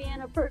on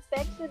being a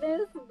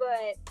perfectionist,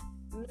 but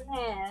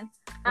man,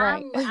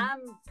 I'm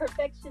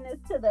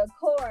perfectionist to the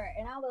core.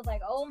 And I was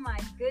like, oh my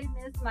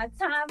goodness, my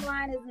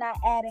timeline is not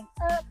adding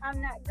up.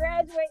 I'm not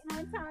graduating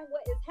on time.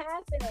 What is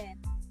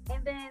happening?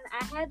 And then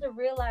I had to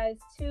realize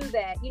too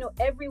that,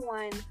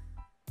 everyone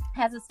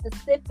has a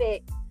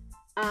specific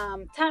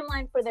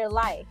timeline for their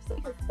life. So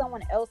because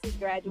someone else is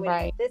graduating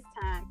at this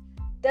time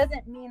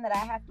doesn't mean that I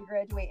have to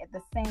graduate at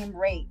the same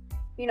rate.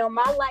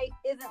 My life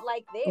isn't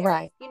like theirs.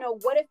 Right.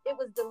 What if it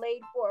was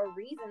delayed for a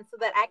reason so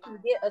that I can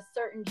get a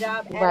certain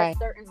job at a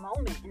certain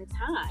moment in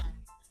time?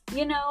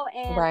 And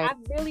I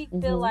really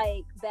feel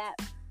like that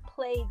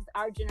plagues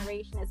our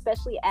generation,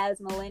 especially as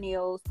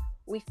millennials.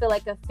 We feel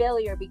like a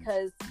failure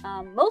because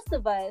most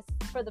of us,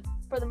 for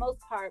the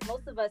most part,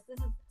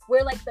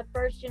 we're like the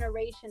first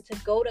generation to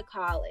go to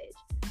college,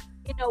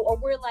 or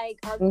we're like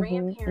our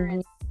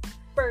grandparents'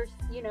 first,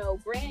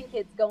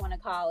 grandkids going to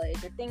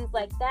college or things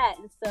like that.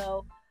 And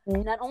so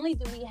not only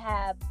do we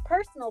have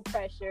personal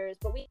pressures,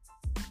 but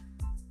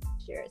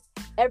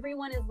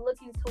everyone is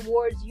looking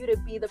towards you to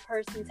be the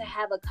person to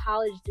have a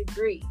college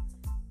degree,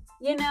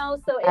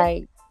 so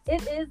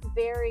it is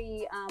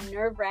very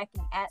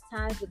nerve-wracking at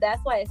times, but that's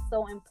why it's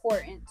so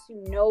important to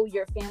know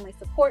your family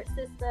support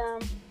system,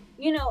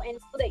 and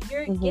so that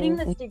you're getting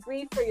this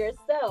degree for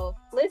yourself.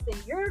 Listen,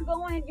 you're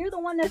the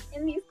one that's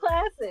in these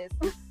classes.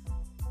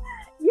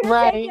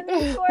 You're taking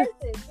these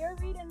courses. You're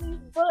reading these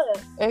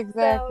books.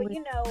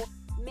 Exactly. So,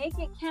 make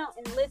it count.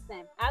 And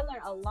listen, I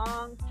learned a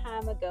long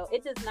time ago,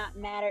 it does not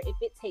matter if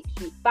it takes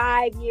you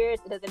 5 years.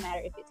 It doesn't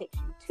matter if it takes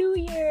you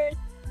 2 years.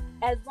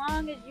 As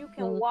long as you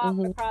can walk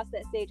across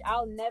that stage.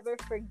 I'll never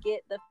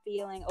forget the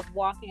feeling of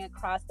walking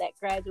across that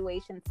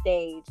graduation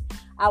stage.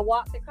 I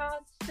walked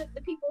across, shook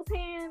the people's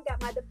hand,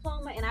 got my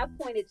diploma, and I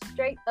pointed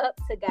straight up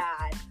to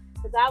God.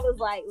 Because I was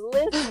like,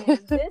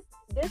 listen,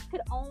 this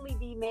could only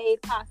be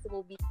made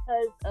possible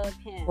because of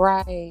him.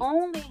 Right.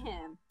 Only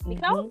him.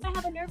 Because I was going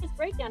to have a nervous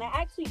breakdown. I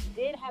actually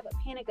did have a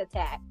panic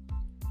attack.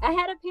 I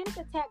had a panic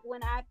attack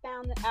when I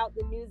found out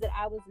the news that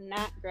I was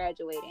not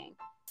graduating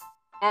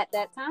at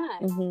that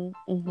time.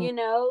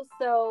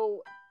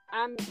 So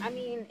I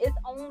mean, it's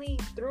only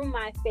through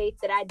my faith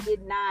that I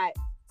did not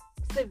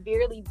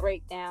severely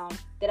break down,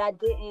 that I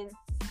didn't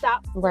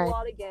stop school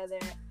altogether,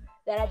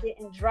 that I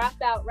didn't drop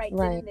out then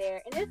and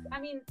there. And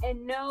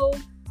and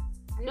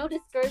no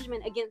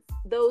discouragement against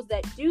those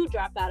that do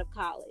drop out of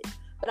college.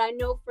 But I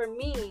know for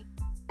me,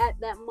 at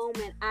that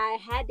moment, I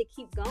had to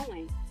keep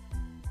going.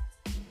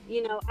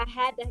 I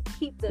had to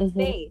keep the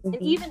faith.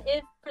 And even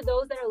if, for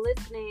those that are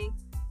listening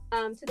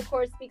to the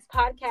Koraspeaks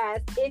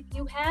podcast, if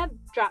you have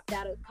dropped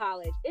out of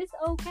college, it's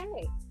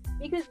okay,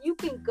 because you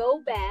can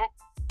go back.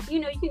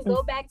 You can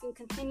go back and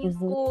continue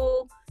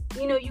school.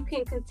 You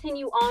can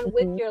continue on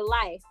with your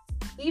life.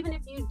 Even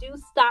if you do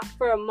stop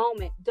for a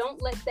moment,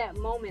 don't let that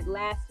moment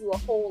last you a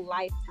whole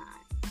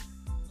lifetime.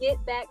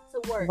 Get back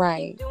to work.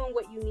 Keep doing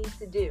what you need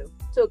to do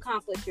to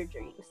accomplish your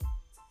dreams.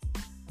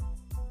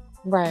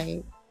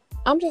 Right.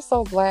 I'm just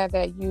so glad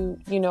that you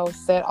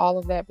said all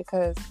of that,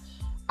 because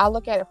I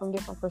look at it from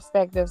different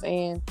perspectives.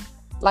 And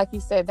like you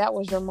said, that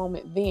was your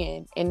moment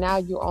then. And now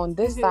you're on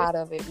this side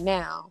of it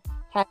now,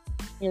 having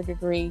your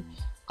degree.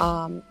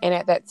 And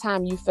at that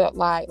time you felt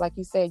like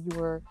you said, you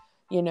were,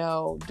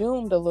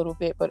 doomed a little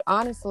bit. But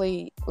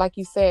honestly, like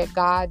you said,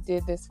 God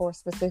did this for a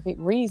specific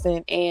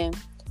reason. And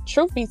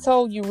truth be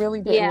told, you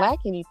really didn't lack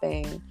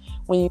anything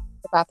when you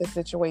think about the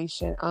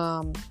situation.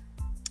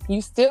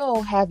 You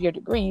still have your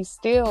degree. You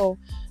still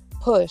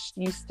pushed.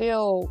 You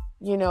still,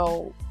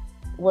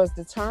 was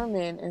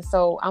determined. And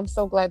so I'm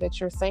so glad that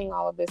you're saying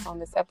all of this on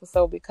this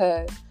episode,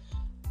 because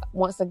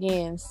once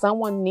again,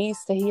 someone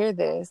needs to hear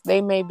this.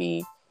 They may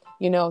be,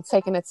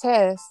 taking a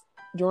test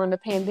during the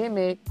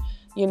pandemic,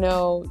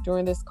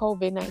 during this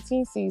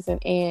COVID-19 season,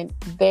 and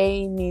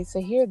they need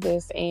to hear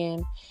this.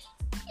 And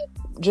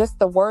just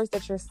the words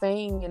that you're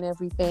saying and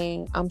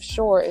everything, I'm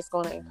sure it's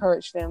going to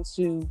encourage them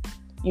to,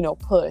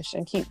 push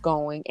and keep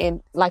going.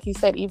 And like you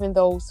said, even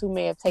those who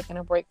may have taken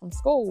a break from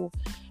school,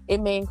 it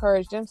may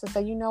encourage them to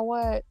say, you know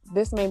what,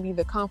 this may be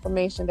the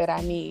confirmation that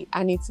I need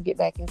to get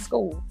back in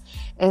school.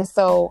 And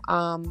so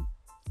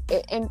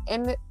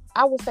and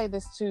I will say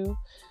this too,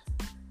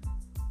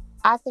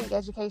 I think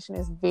education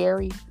is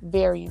very,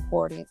 very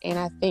important. And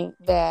I think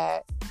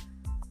that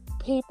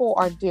people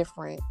are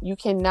different. You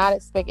cannot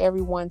expect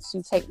everyone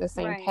to take the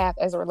same path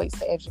as it relates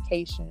to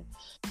education.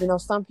 You know,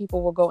 some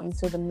people will go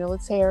into the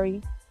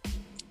military.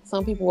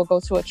 Some people will go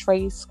to a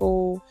trade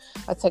school,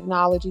 a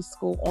technology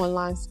school,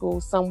 online school.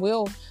 Some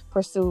will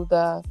pursue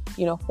the,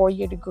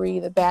 4-year degree,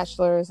 the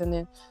bachelor's, and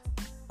then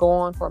go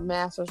on for a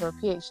master's or a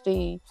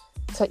PhD.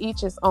 To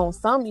each his own.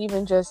 Some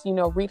even just,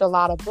 read a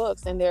lot of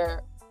books, and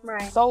they're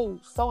so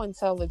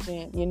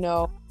intelligent,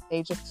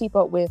 they just keep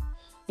up with,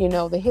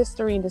 the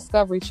History and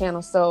Discovery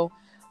Channel. So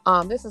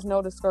this is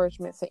no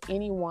discouragement to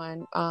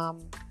anyone.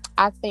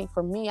 I think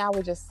for me, I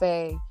would just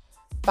say,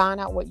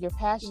 find out what you're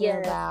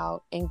passionate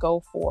about and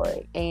go for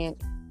it.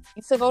 And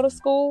to go to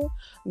school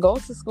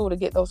to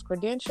get those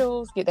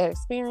credentials, get that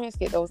experience,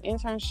 get those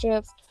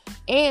internships,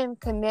 and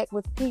connect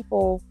with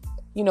people,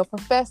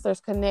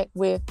 professors, connect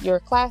with your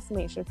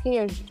classmates, your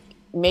peers,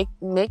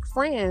 make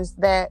friends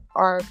that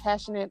are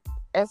passionate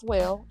as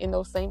well in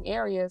those same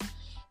areas.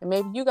 And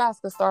maybe you guys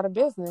could start a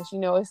business.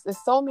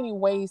 It's so many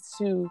ways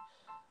to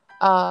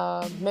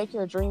make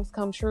your dreams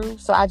come true.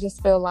 So I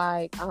just feel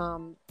like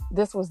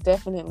this was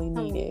definitely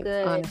needed.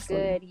 Honestly.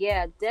 Good.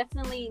 Yeah,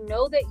 definitely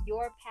know that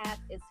your path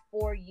is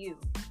for you.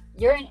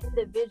 You're an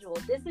individual.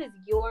 This is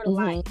your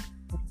life.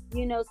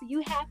 So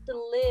you have to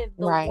live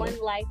the one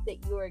life that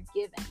you are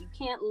given. You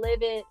can't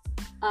live it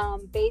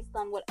based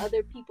on what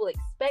other people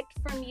expect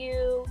from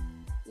you.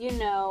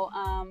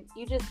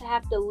 You just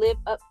have to live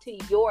up to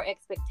your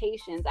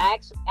expectations. I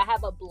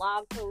have a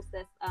blog post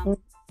that's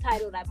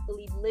titled, I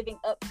believe, Living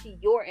Up to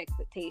Your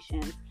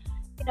Expectations.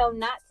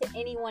 Not to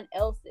anyone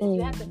else's.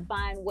 You have to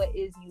find what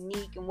is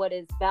unique and what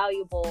is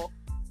valuable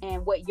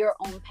and what your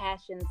own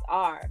passions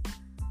are.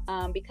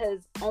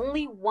 Because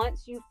only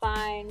once you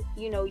find,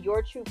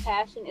 your true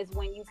passion is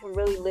when you can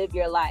really live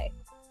your life.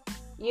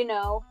 And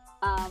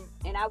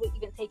I would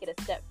even take it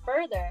a step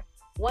further.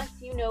 Once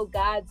you know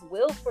God's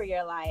will for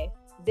your life,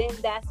 then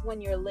that's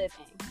when you're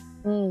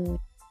living.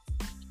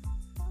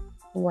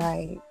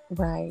 Right.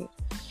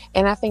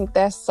 And I think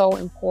that's so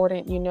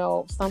important.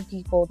 Some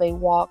people, they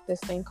walk this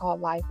thing called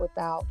life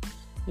without,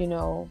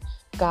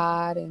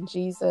 God and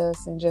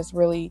Jesus and just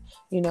really,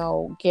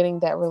 getting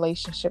that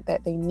relationship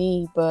that they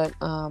need. But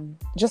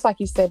just like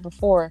you said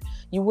before,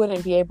 you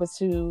wouldn't be able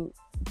to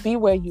be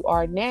where you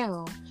are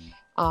now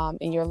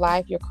in your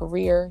life, your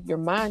career, your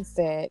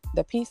mindset,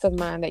 the peace of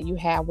mind that you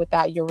have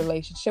without your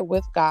relationship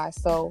with God.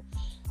 So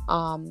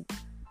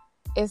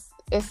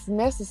it's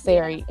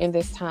necessary in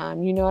this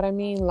time. You know what I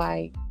mean?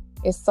 Like,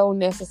 it's so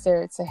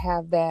necessary to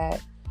have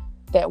that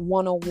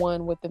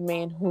one-on-one with the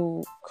man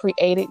who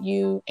created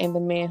you and the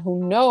man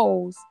who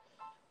knows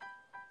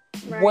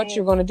what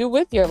you're going to do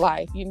with your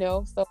life,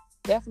 so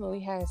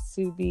definitely has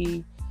to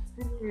be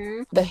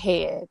the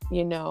head,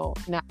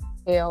 not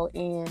tail,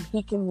 and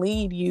he can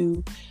lead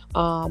you,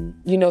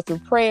 through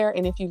prayer.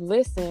 And if you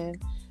listen,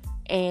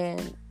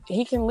 and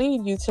he can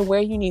lead you to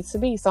where you need to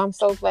be. So I'm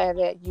so glad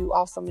that you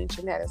also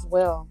mentioned that as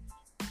well.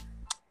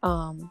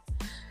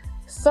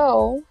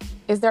 So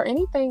is there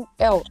anything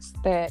else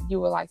that you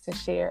would like to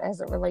share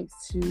as it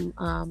relates to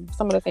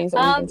some of the things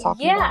that we've been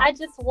talking about? Yeah, I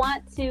just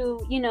want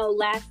to,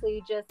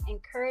 lastly, just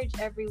encourage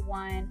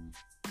everyone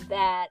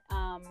that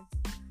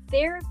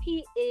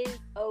therapy is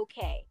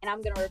okay. And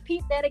I'm going to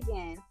repeat that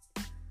again.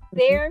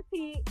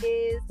 Therapy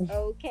is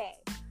okay.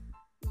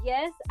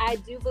 Yes, I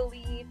do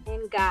believe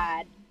in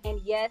God.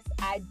 And yes,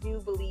 I do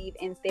believe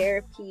in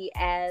therapy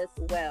as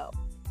well.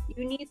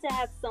 You need to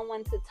have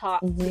someone to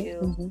talk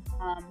to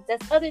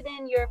that's other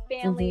than your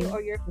family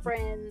or your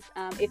friends.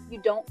 If you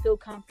don't feel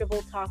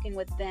comfortable talking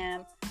with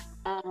them,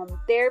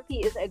 therapy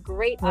is a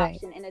great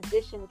option in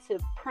addition to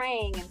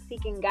praying and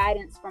seeking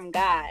guidance from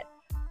God.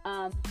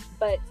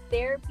 But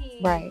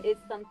therapy is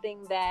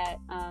something that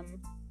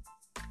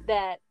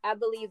that I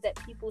believe that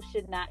people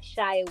should not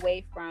shy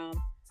away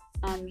from,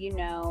 and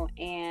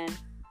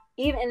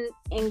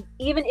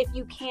even if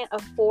you can't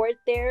afford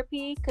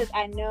therapy, because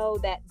I know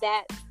that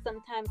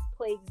sometimes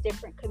plagues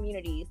different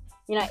communities.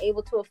 You're not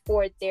able to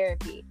afford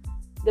therapy.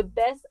 The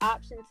best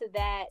option to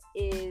that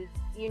is,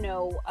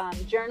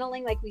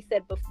 journaling, like we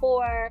said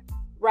before,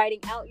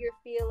 writing out your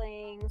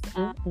feelings,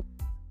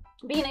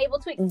 being able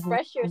to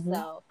express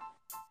yourself,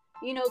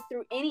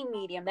 through any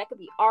medium. That could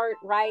be art,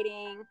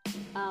 writing,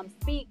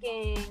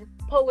 speaking,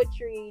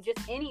 poetry, just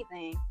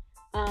anything.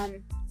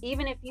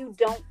 Even if you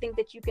don't think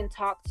that you can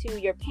talk to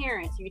your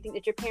parents, or you think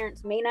that your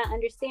parents may not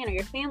understand, or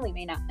your family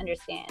may not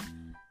understand,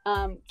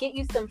 get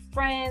you some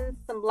friends,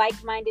 some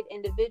like-minded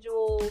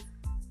individuals,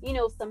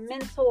 some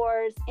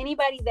mentors,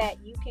 anybody that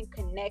you can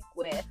connect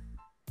with,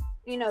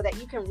 that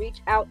you can reach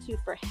out to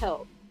for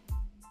help,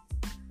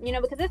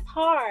 because it's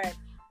hard.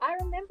 I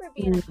remember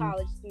being a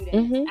college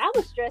student. I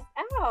was stressed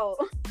out.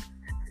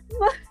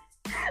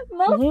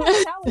 Most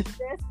times I was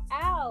stressed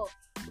out.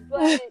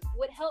 But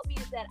what helped me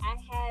is that I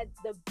had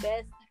the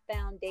best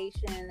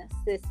foundation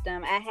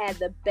system. I had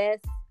the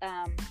best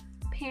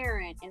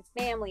parent and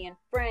family and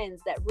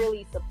friends that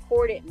really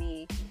supported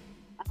me.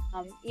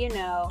 You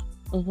know,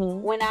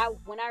 when I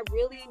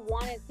really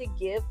wanted to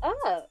give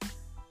up,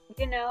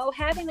 you know,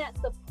 having that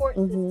support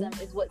system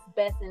is what's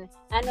best. And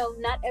I know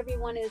not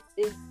everyone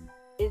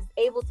is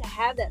able to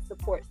have that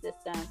support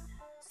system.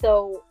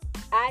 So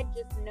I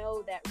just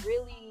know that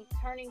really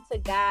turning to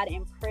God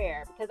in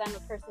prayer, because I'm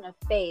a person of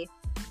faith,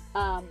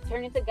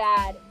 turning to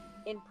God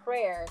in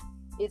prayer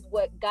is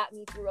what got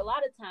me through a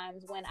lot of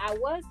times when I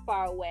was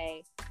far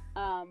away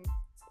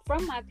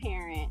from my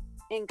parent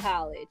in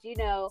college, you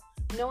know,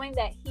 knowing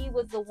that he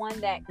was the one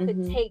that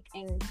could take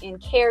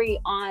and carry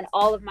on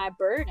all of my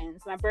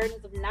burdens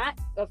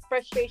of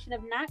frustration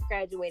of not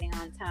graduating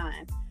on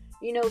time,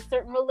 you know,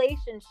 certain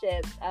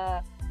relationships,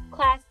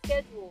 class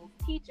schedules,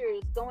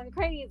 teachers going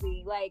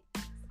crazy, like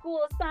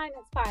school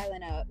assignments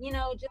piling up, you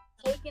know, just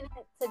taking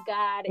it to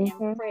God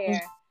in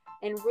prayer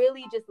and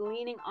really just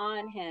leaning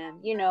on him,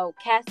 you know,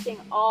 casting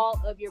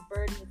all of your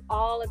burdens,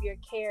 all of your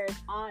cares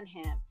on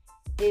him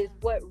is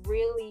what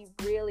really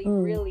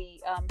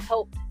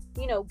helped,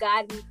 you know,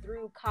 guide me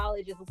through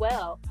college as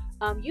well.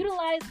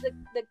 Utilize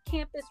the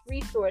campus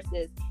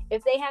resources.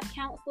 If they have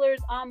counselors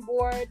on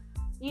board,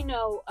 you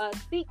know,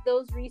 seek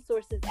those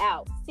resources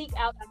out. Seek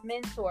out a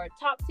mentor.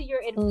 Talk to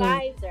your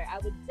advisor. I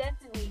would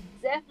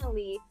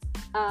definitely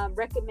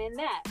recommend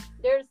that.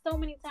 There's so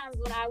many times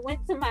when I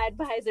went to my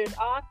advisor's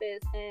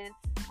office and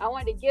I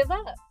wanted to give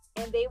up,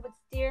 and they would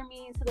steer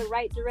me into the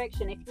right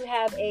direction. If you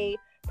have a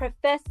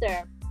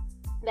professor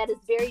that is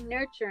very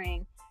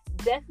nurturing,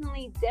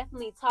 definitely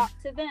talk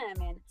to them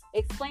and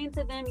explain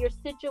to them your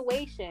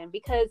situation,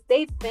 because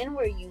they've been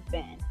where you've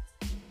been.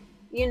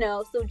 You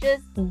know, so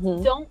just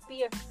don't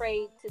be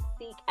afraid to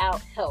seek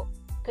out help,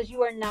 because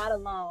you are not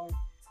alone.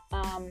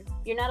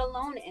 You're not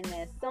alone in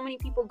this. So many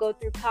people go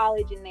through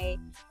college and they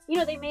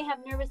may have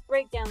nervous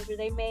breakdowns, or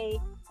they may,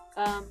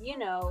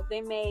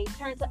 they may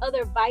turn to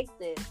other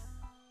vices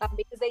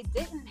because they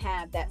didn't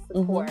have that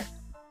support.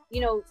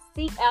 You know,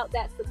 seek out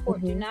that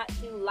support. Do not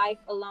do life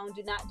alone.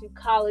 Do not do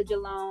college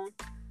alone.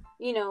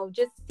 You know,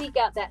 just seek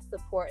out that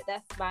support.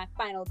 That's my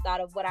final thought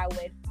of what I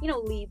would, you know,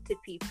 leave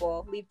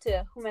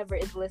to whomever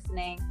is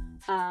listening,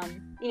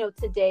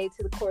 today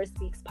to the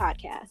Koraspeaks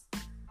podcast.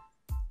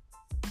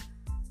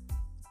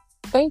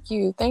 Thank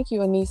you,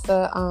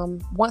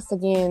 Aniysa. Once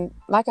again,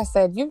 like I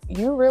said, you've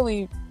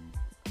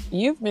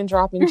been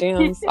dropping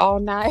gems all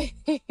night.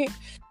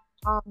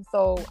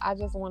 So I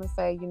just want to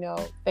say, you know,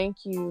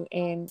 thank you,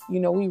 and you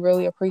know, we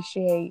really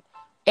appreciate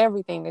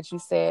everything that you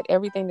said.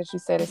 Everything that you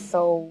said is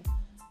so.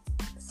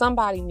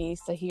 Somebody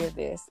needs to hear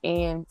this.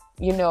 And,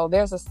 you know,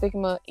 there's a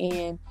stigma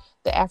in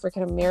the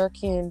African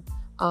American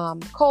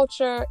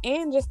culture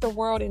and just the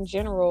world in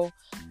general,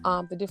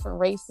 the different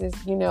races.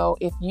 You know,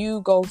 if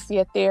you go see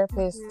a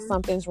therapist,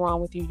 something's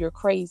wrong with you, you're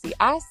crazy.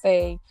 I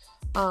say,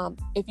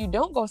 if you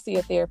don't go see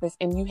a therapist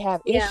and you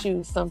have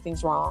issues,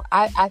 something's wrong.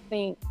 I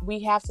think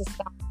we have to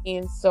stop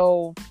being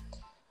so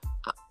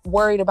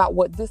worried about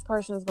what this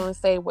person is going to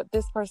say, what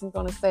this person's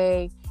going to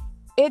say.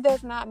 It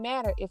does not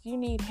matter. If you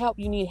need help,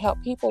 you need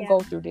help. People go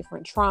through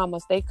different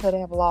traumas. They could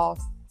have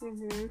lost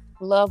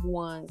loved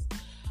ones.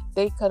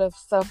 They could have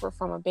suffered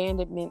from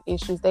abandonment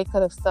issues. They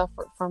could have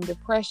suffered from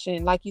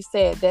depression. Like you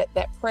said,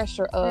 that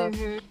pressure of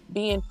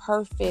being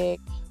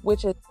perfect,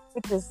 which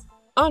is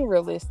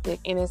unrealistic,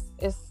 and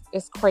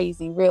it's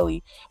crazy,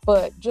 really.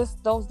 But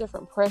just those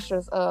different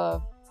pressures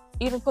of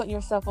even putting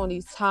yourself on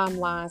these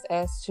timelines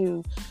as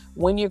to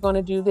when you're going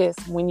to do this,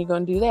 when you're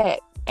going to do that.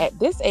 At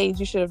this age,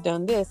 you should have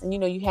done this. And, you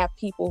know, you have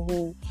people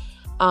who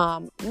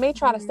may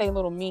try to say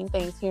little mean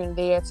things here and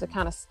there to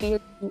kind of steer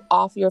you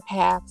off your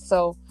path.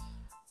 So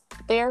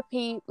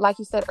therapy, like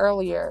you said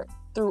earlier,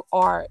 through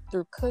art,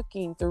 through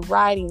cooking, through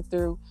writing,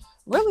 through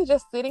really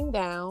just sitting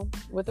down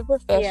with a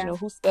professional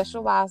who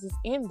specializes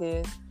in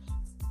this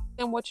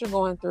and what you're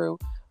going through,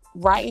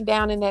 writing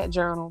down in that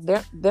journal,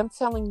 them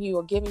telling you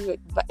or giving you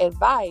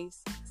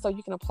advice so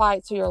you can apply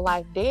it to your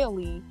life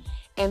daily.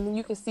 And then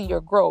you can see your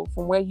growth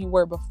from where you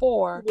were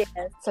before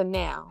to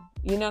now.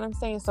 You know what I'm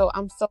saying? So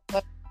I'm so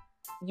glad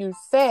you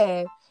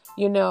said,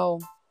 you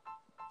know,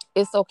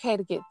 it's okay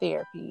to get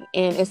therapy.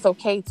 And it's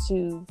okay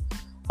to,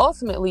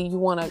 ultimately, you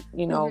want to,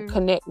 you know,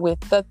 connect with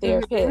the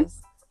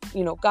therapist,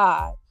 you know,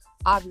 God,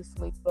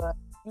 obviously. But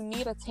you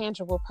need a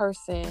tangible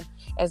person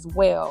as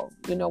well,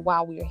 you know,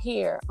 while we're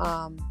here.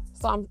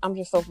 So I'm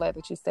just so glad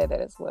that you said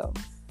that as well.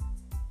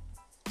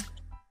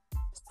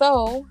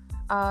 So,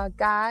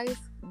 guys,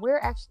 we're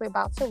actually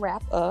about to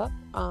wrap up.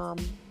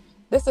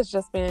 This has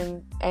just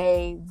been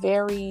a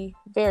very,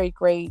 very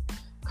great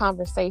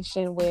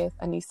conversation with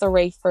Aniysa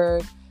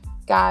Raiford.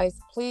 Guys,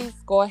 please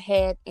go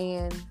ahead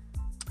and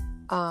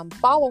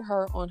follow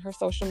her on her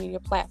social media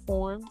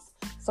platforms.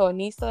 So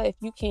Aniysa, if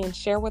you can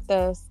share with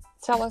us,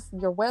 tell us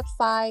your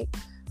website,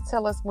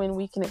 tell us when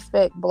we can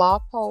expect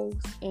blog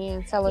posts,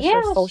 and tell us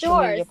your social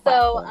media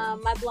platforms.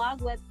 So my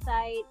blog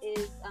website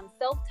is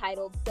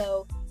self-titled,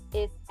 so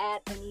it's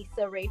at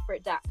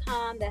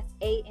AniysaRaiford.com. That's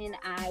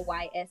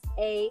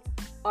ANIYSA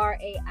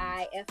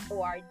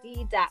raiford.com.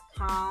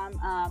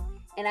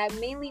 And I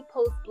mainly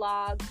post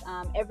blogs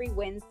every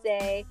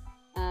Wednesday.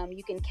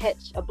 You can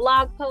catch a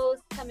blog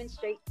post coming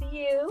straight to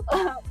you,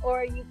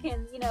 or you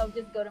can,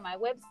 just go to my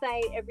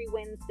website every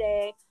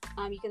Wednesday.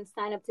 You can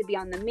sign up to be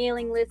on the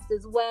mailing list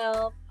as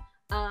well.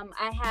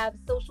 I have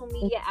social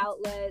media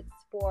outlets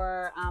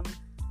for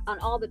on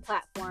all the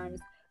platforms,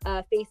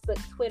 Facebook,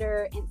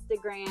 Twitter,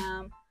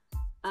 Instagram,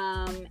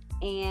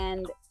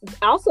 and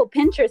also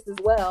Pinterest as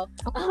well.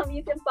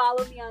 You can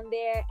follow me on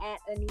there at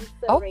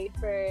Aniysa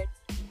Raiford,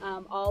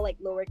 all like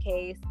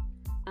lowercase.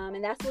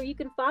 And that's where you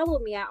can follow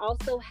me. I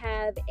also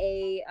have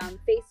a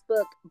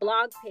Facebook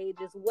blog page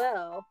as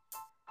well,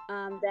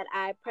 that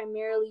I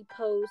primarily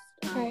post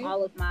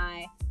all of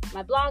my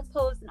blog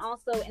posts, and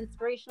also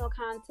inspirational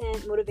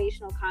content,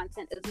 motivational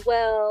content as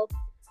well.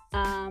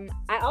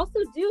 I also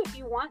do, if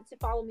you want to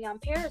follow me on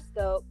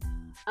Periscope,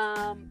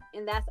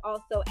 and that's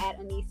also at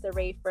Aniysa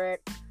Raiford.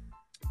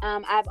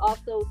 I've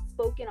also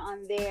spoken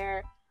on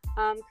there,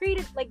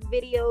 created like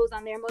videos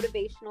on there,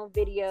 motivational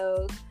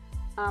videos,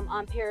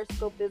 on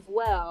Periscope as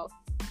well.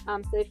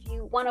 So if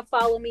you want to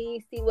follow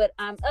me, see what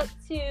I'm up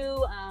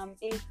to,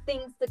 any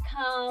things to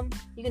come,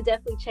 you can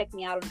definitely check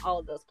me out on all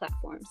of those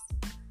platforms.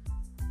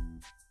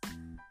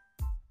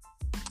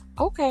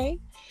 Okay.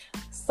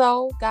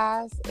 So,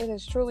 guys, it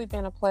has truly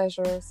been a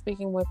pleasure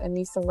speaking with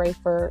Aniysa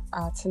Raiford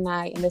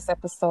tonight in this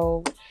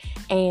episode.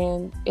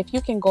 And if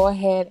you can go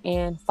ahead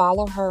and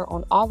follow her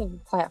on all of the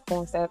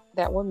platforms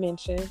that were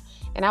mentioned,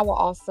 and I will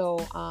also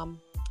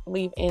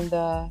leave in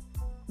the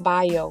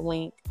bio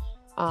link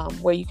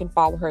where you can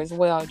follow her as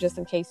well, just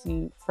in case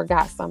you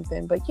forgot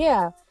something. But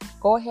yeah,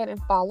 go ahead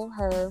and follow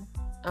her.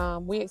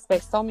 We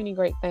expect so many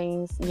great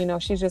things.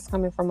 She's just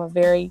coming from a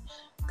very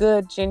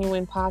good,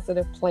 genuine,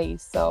 positive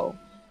place. So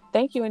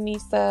thank you,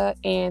 Aniysa,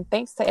 and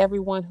thanks to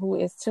everyone who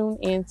is tuned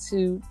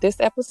into this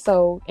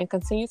episode, and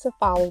continue to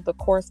follow the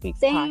Koraspeaks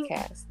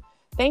podcast.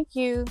 Thank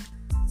you.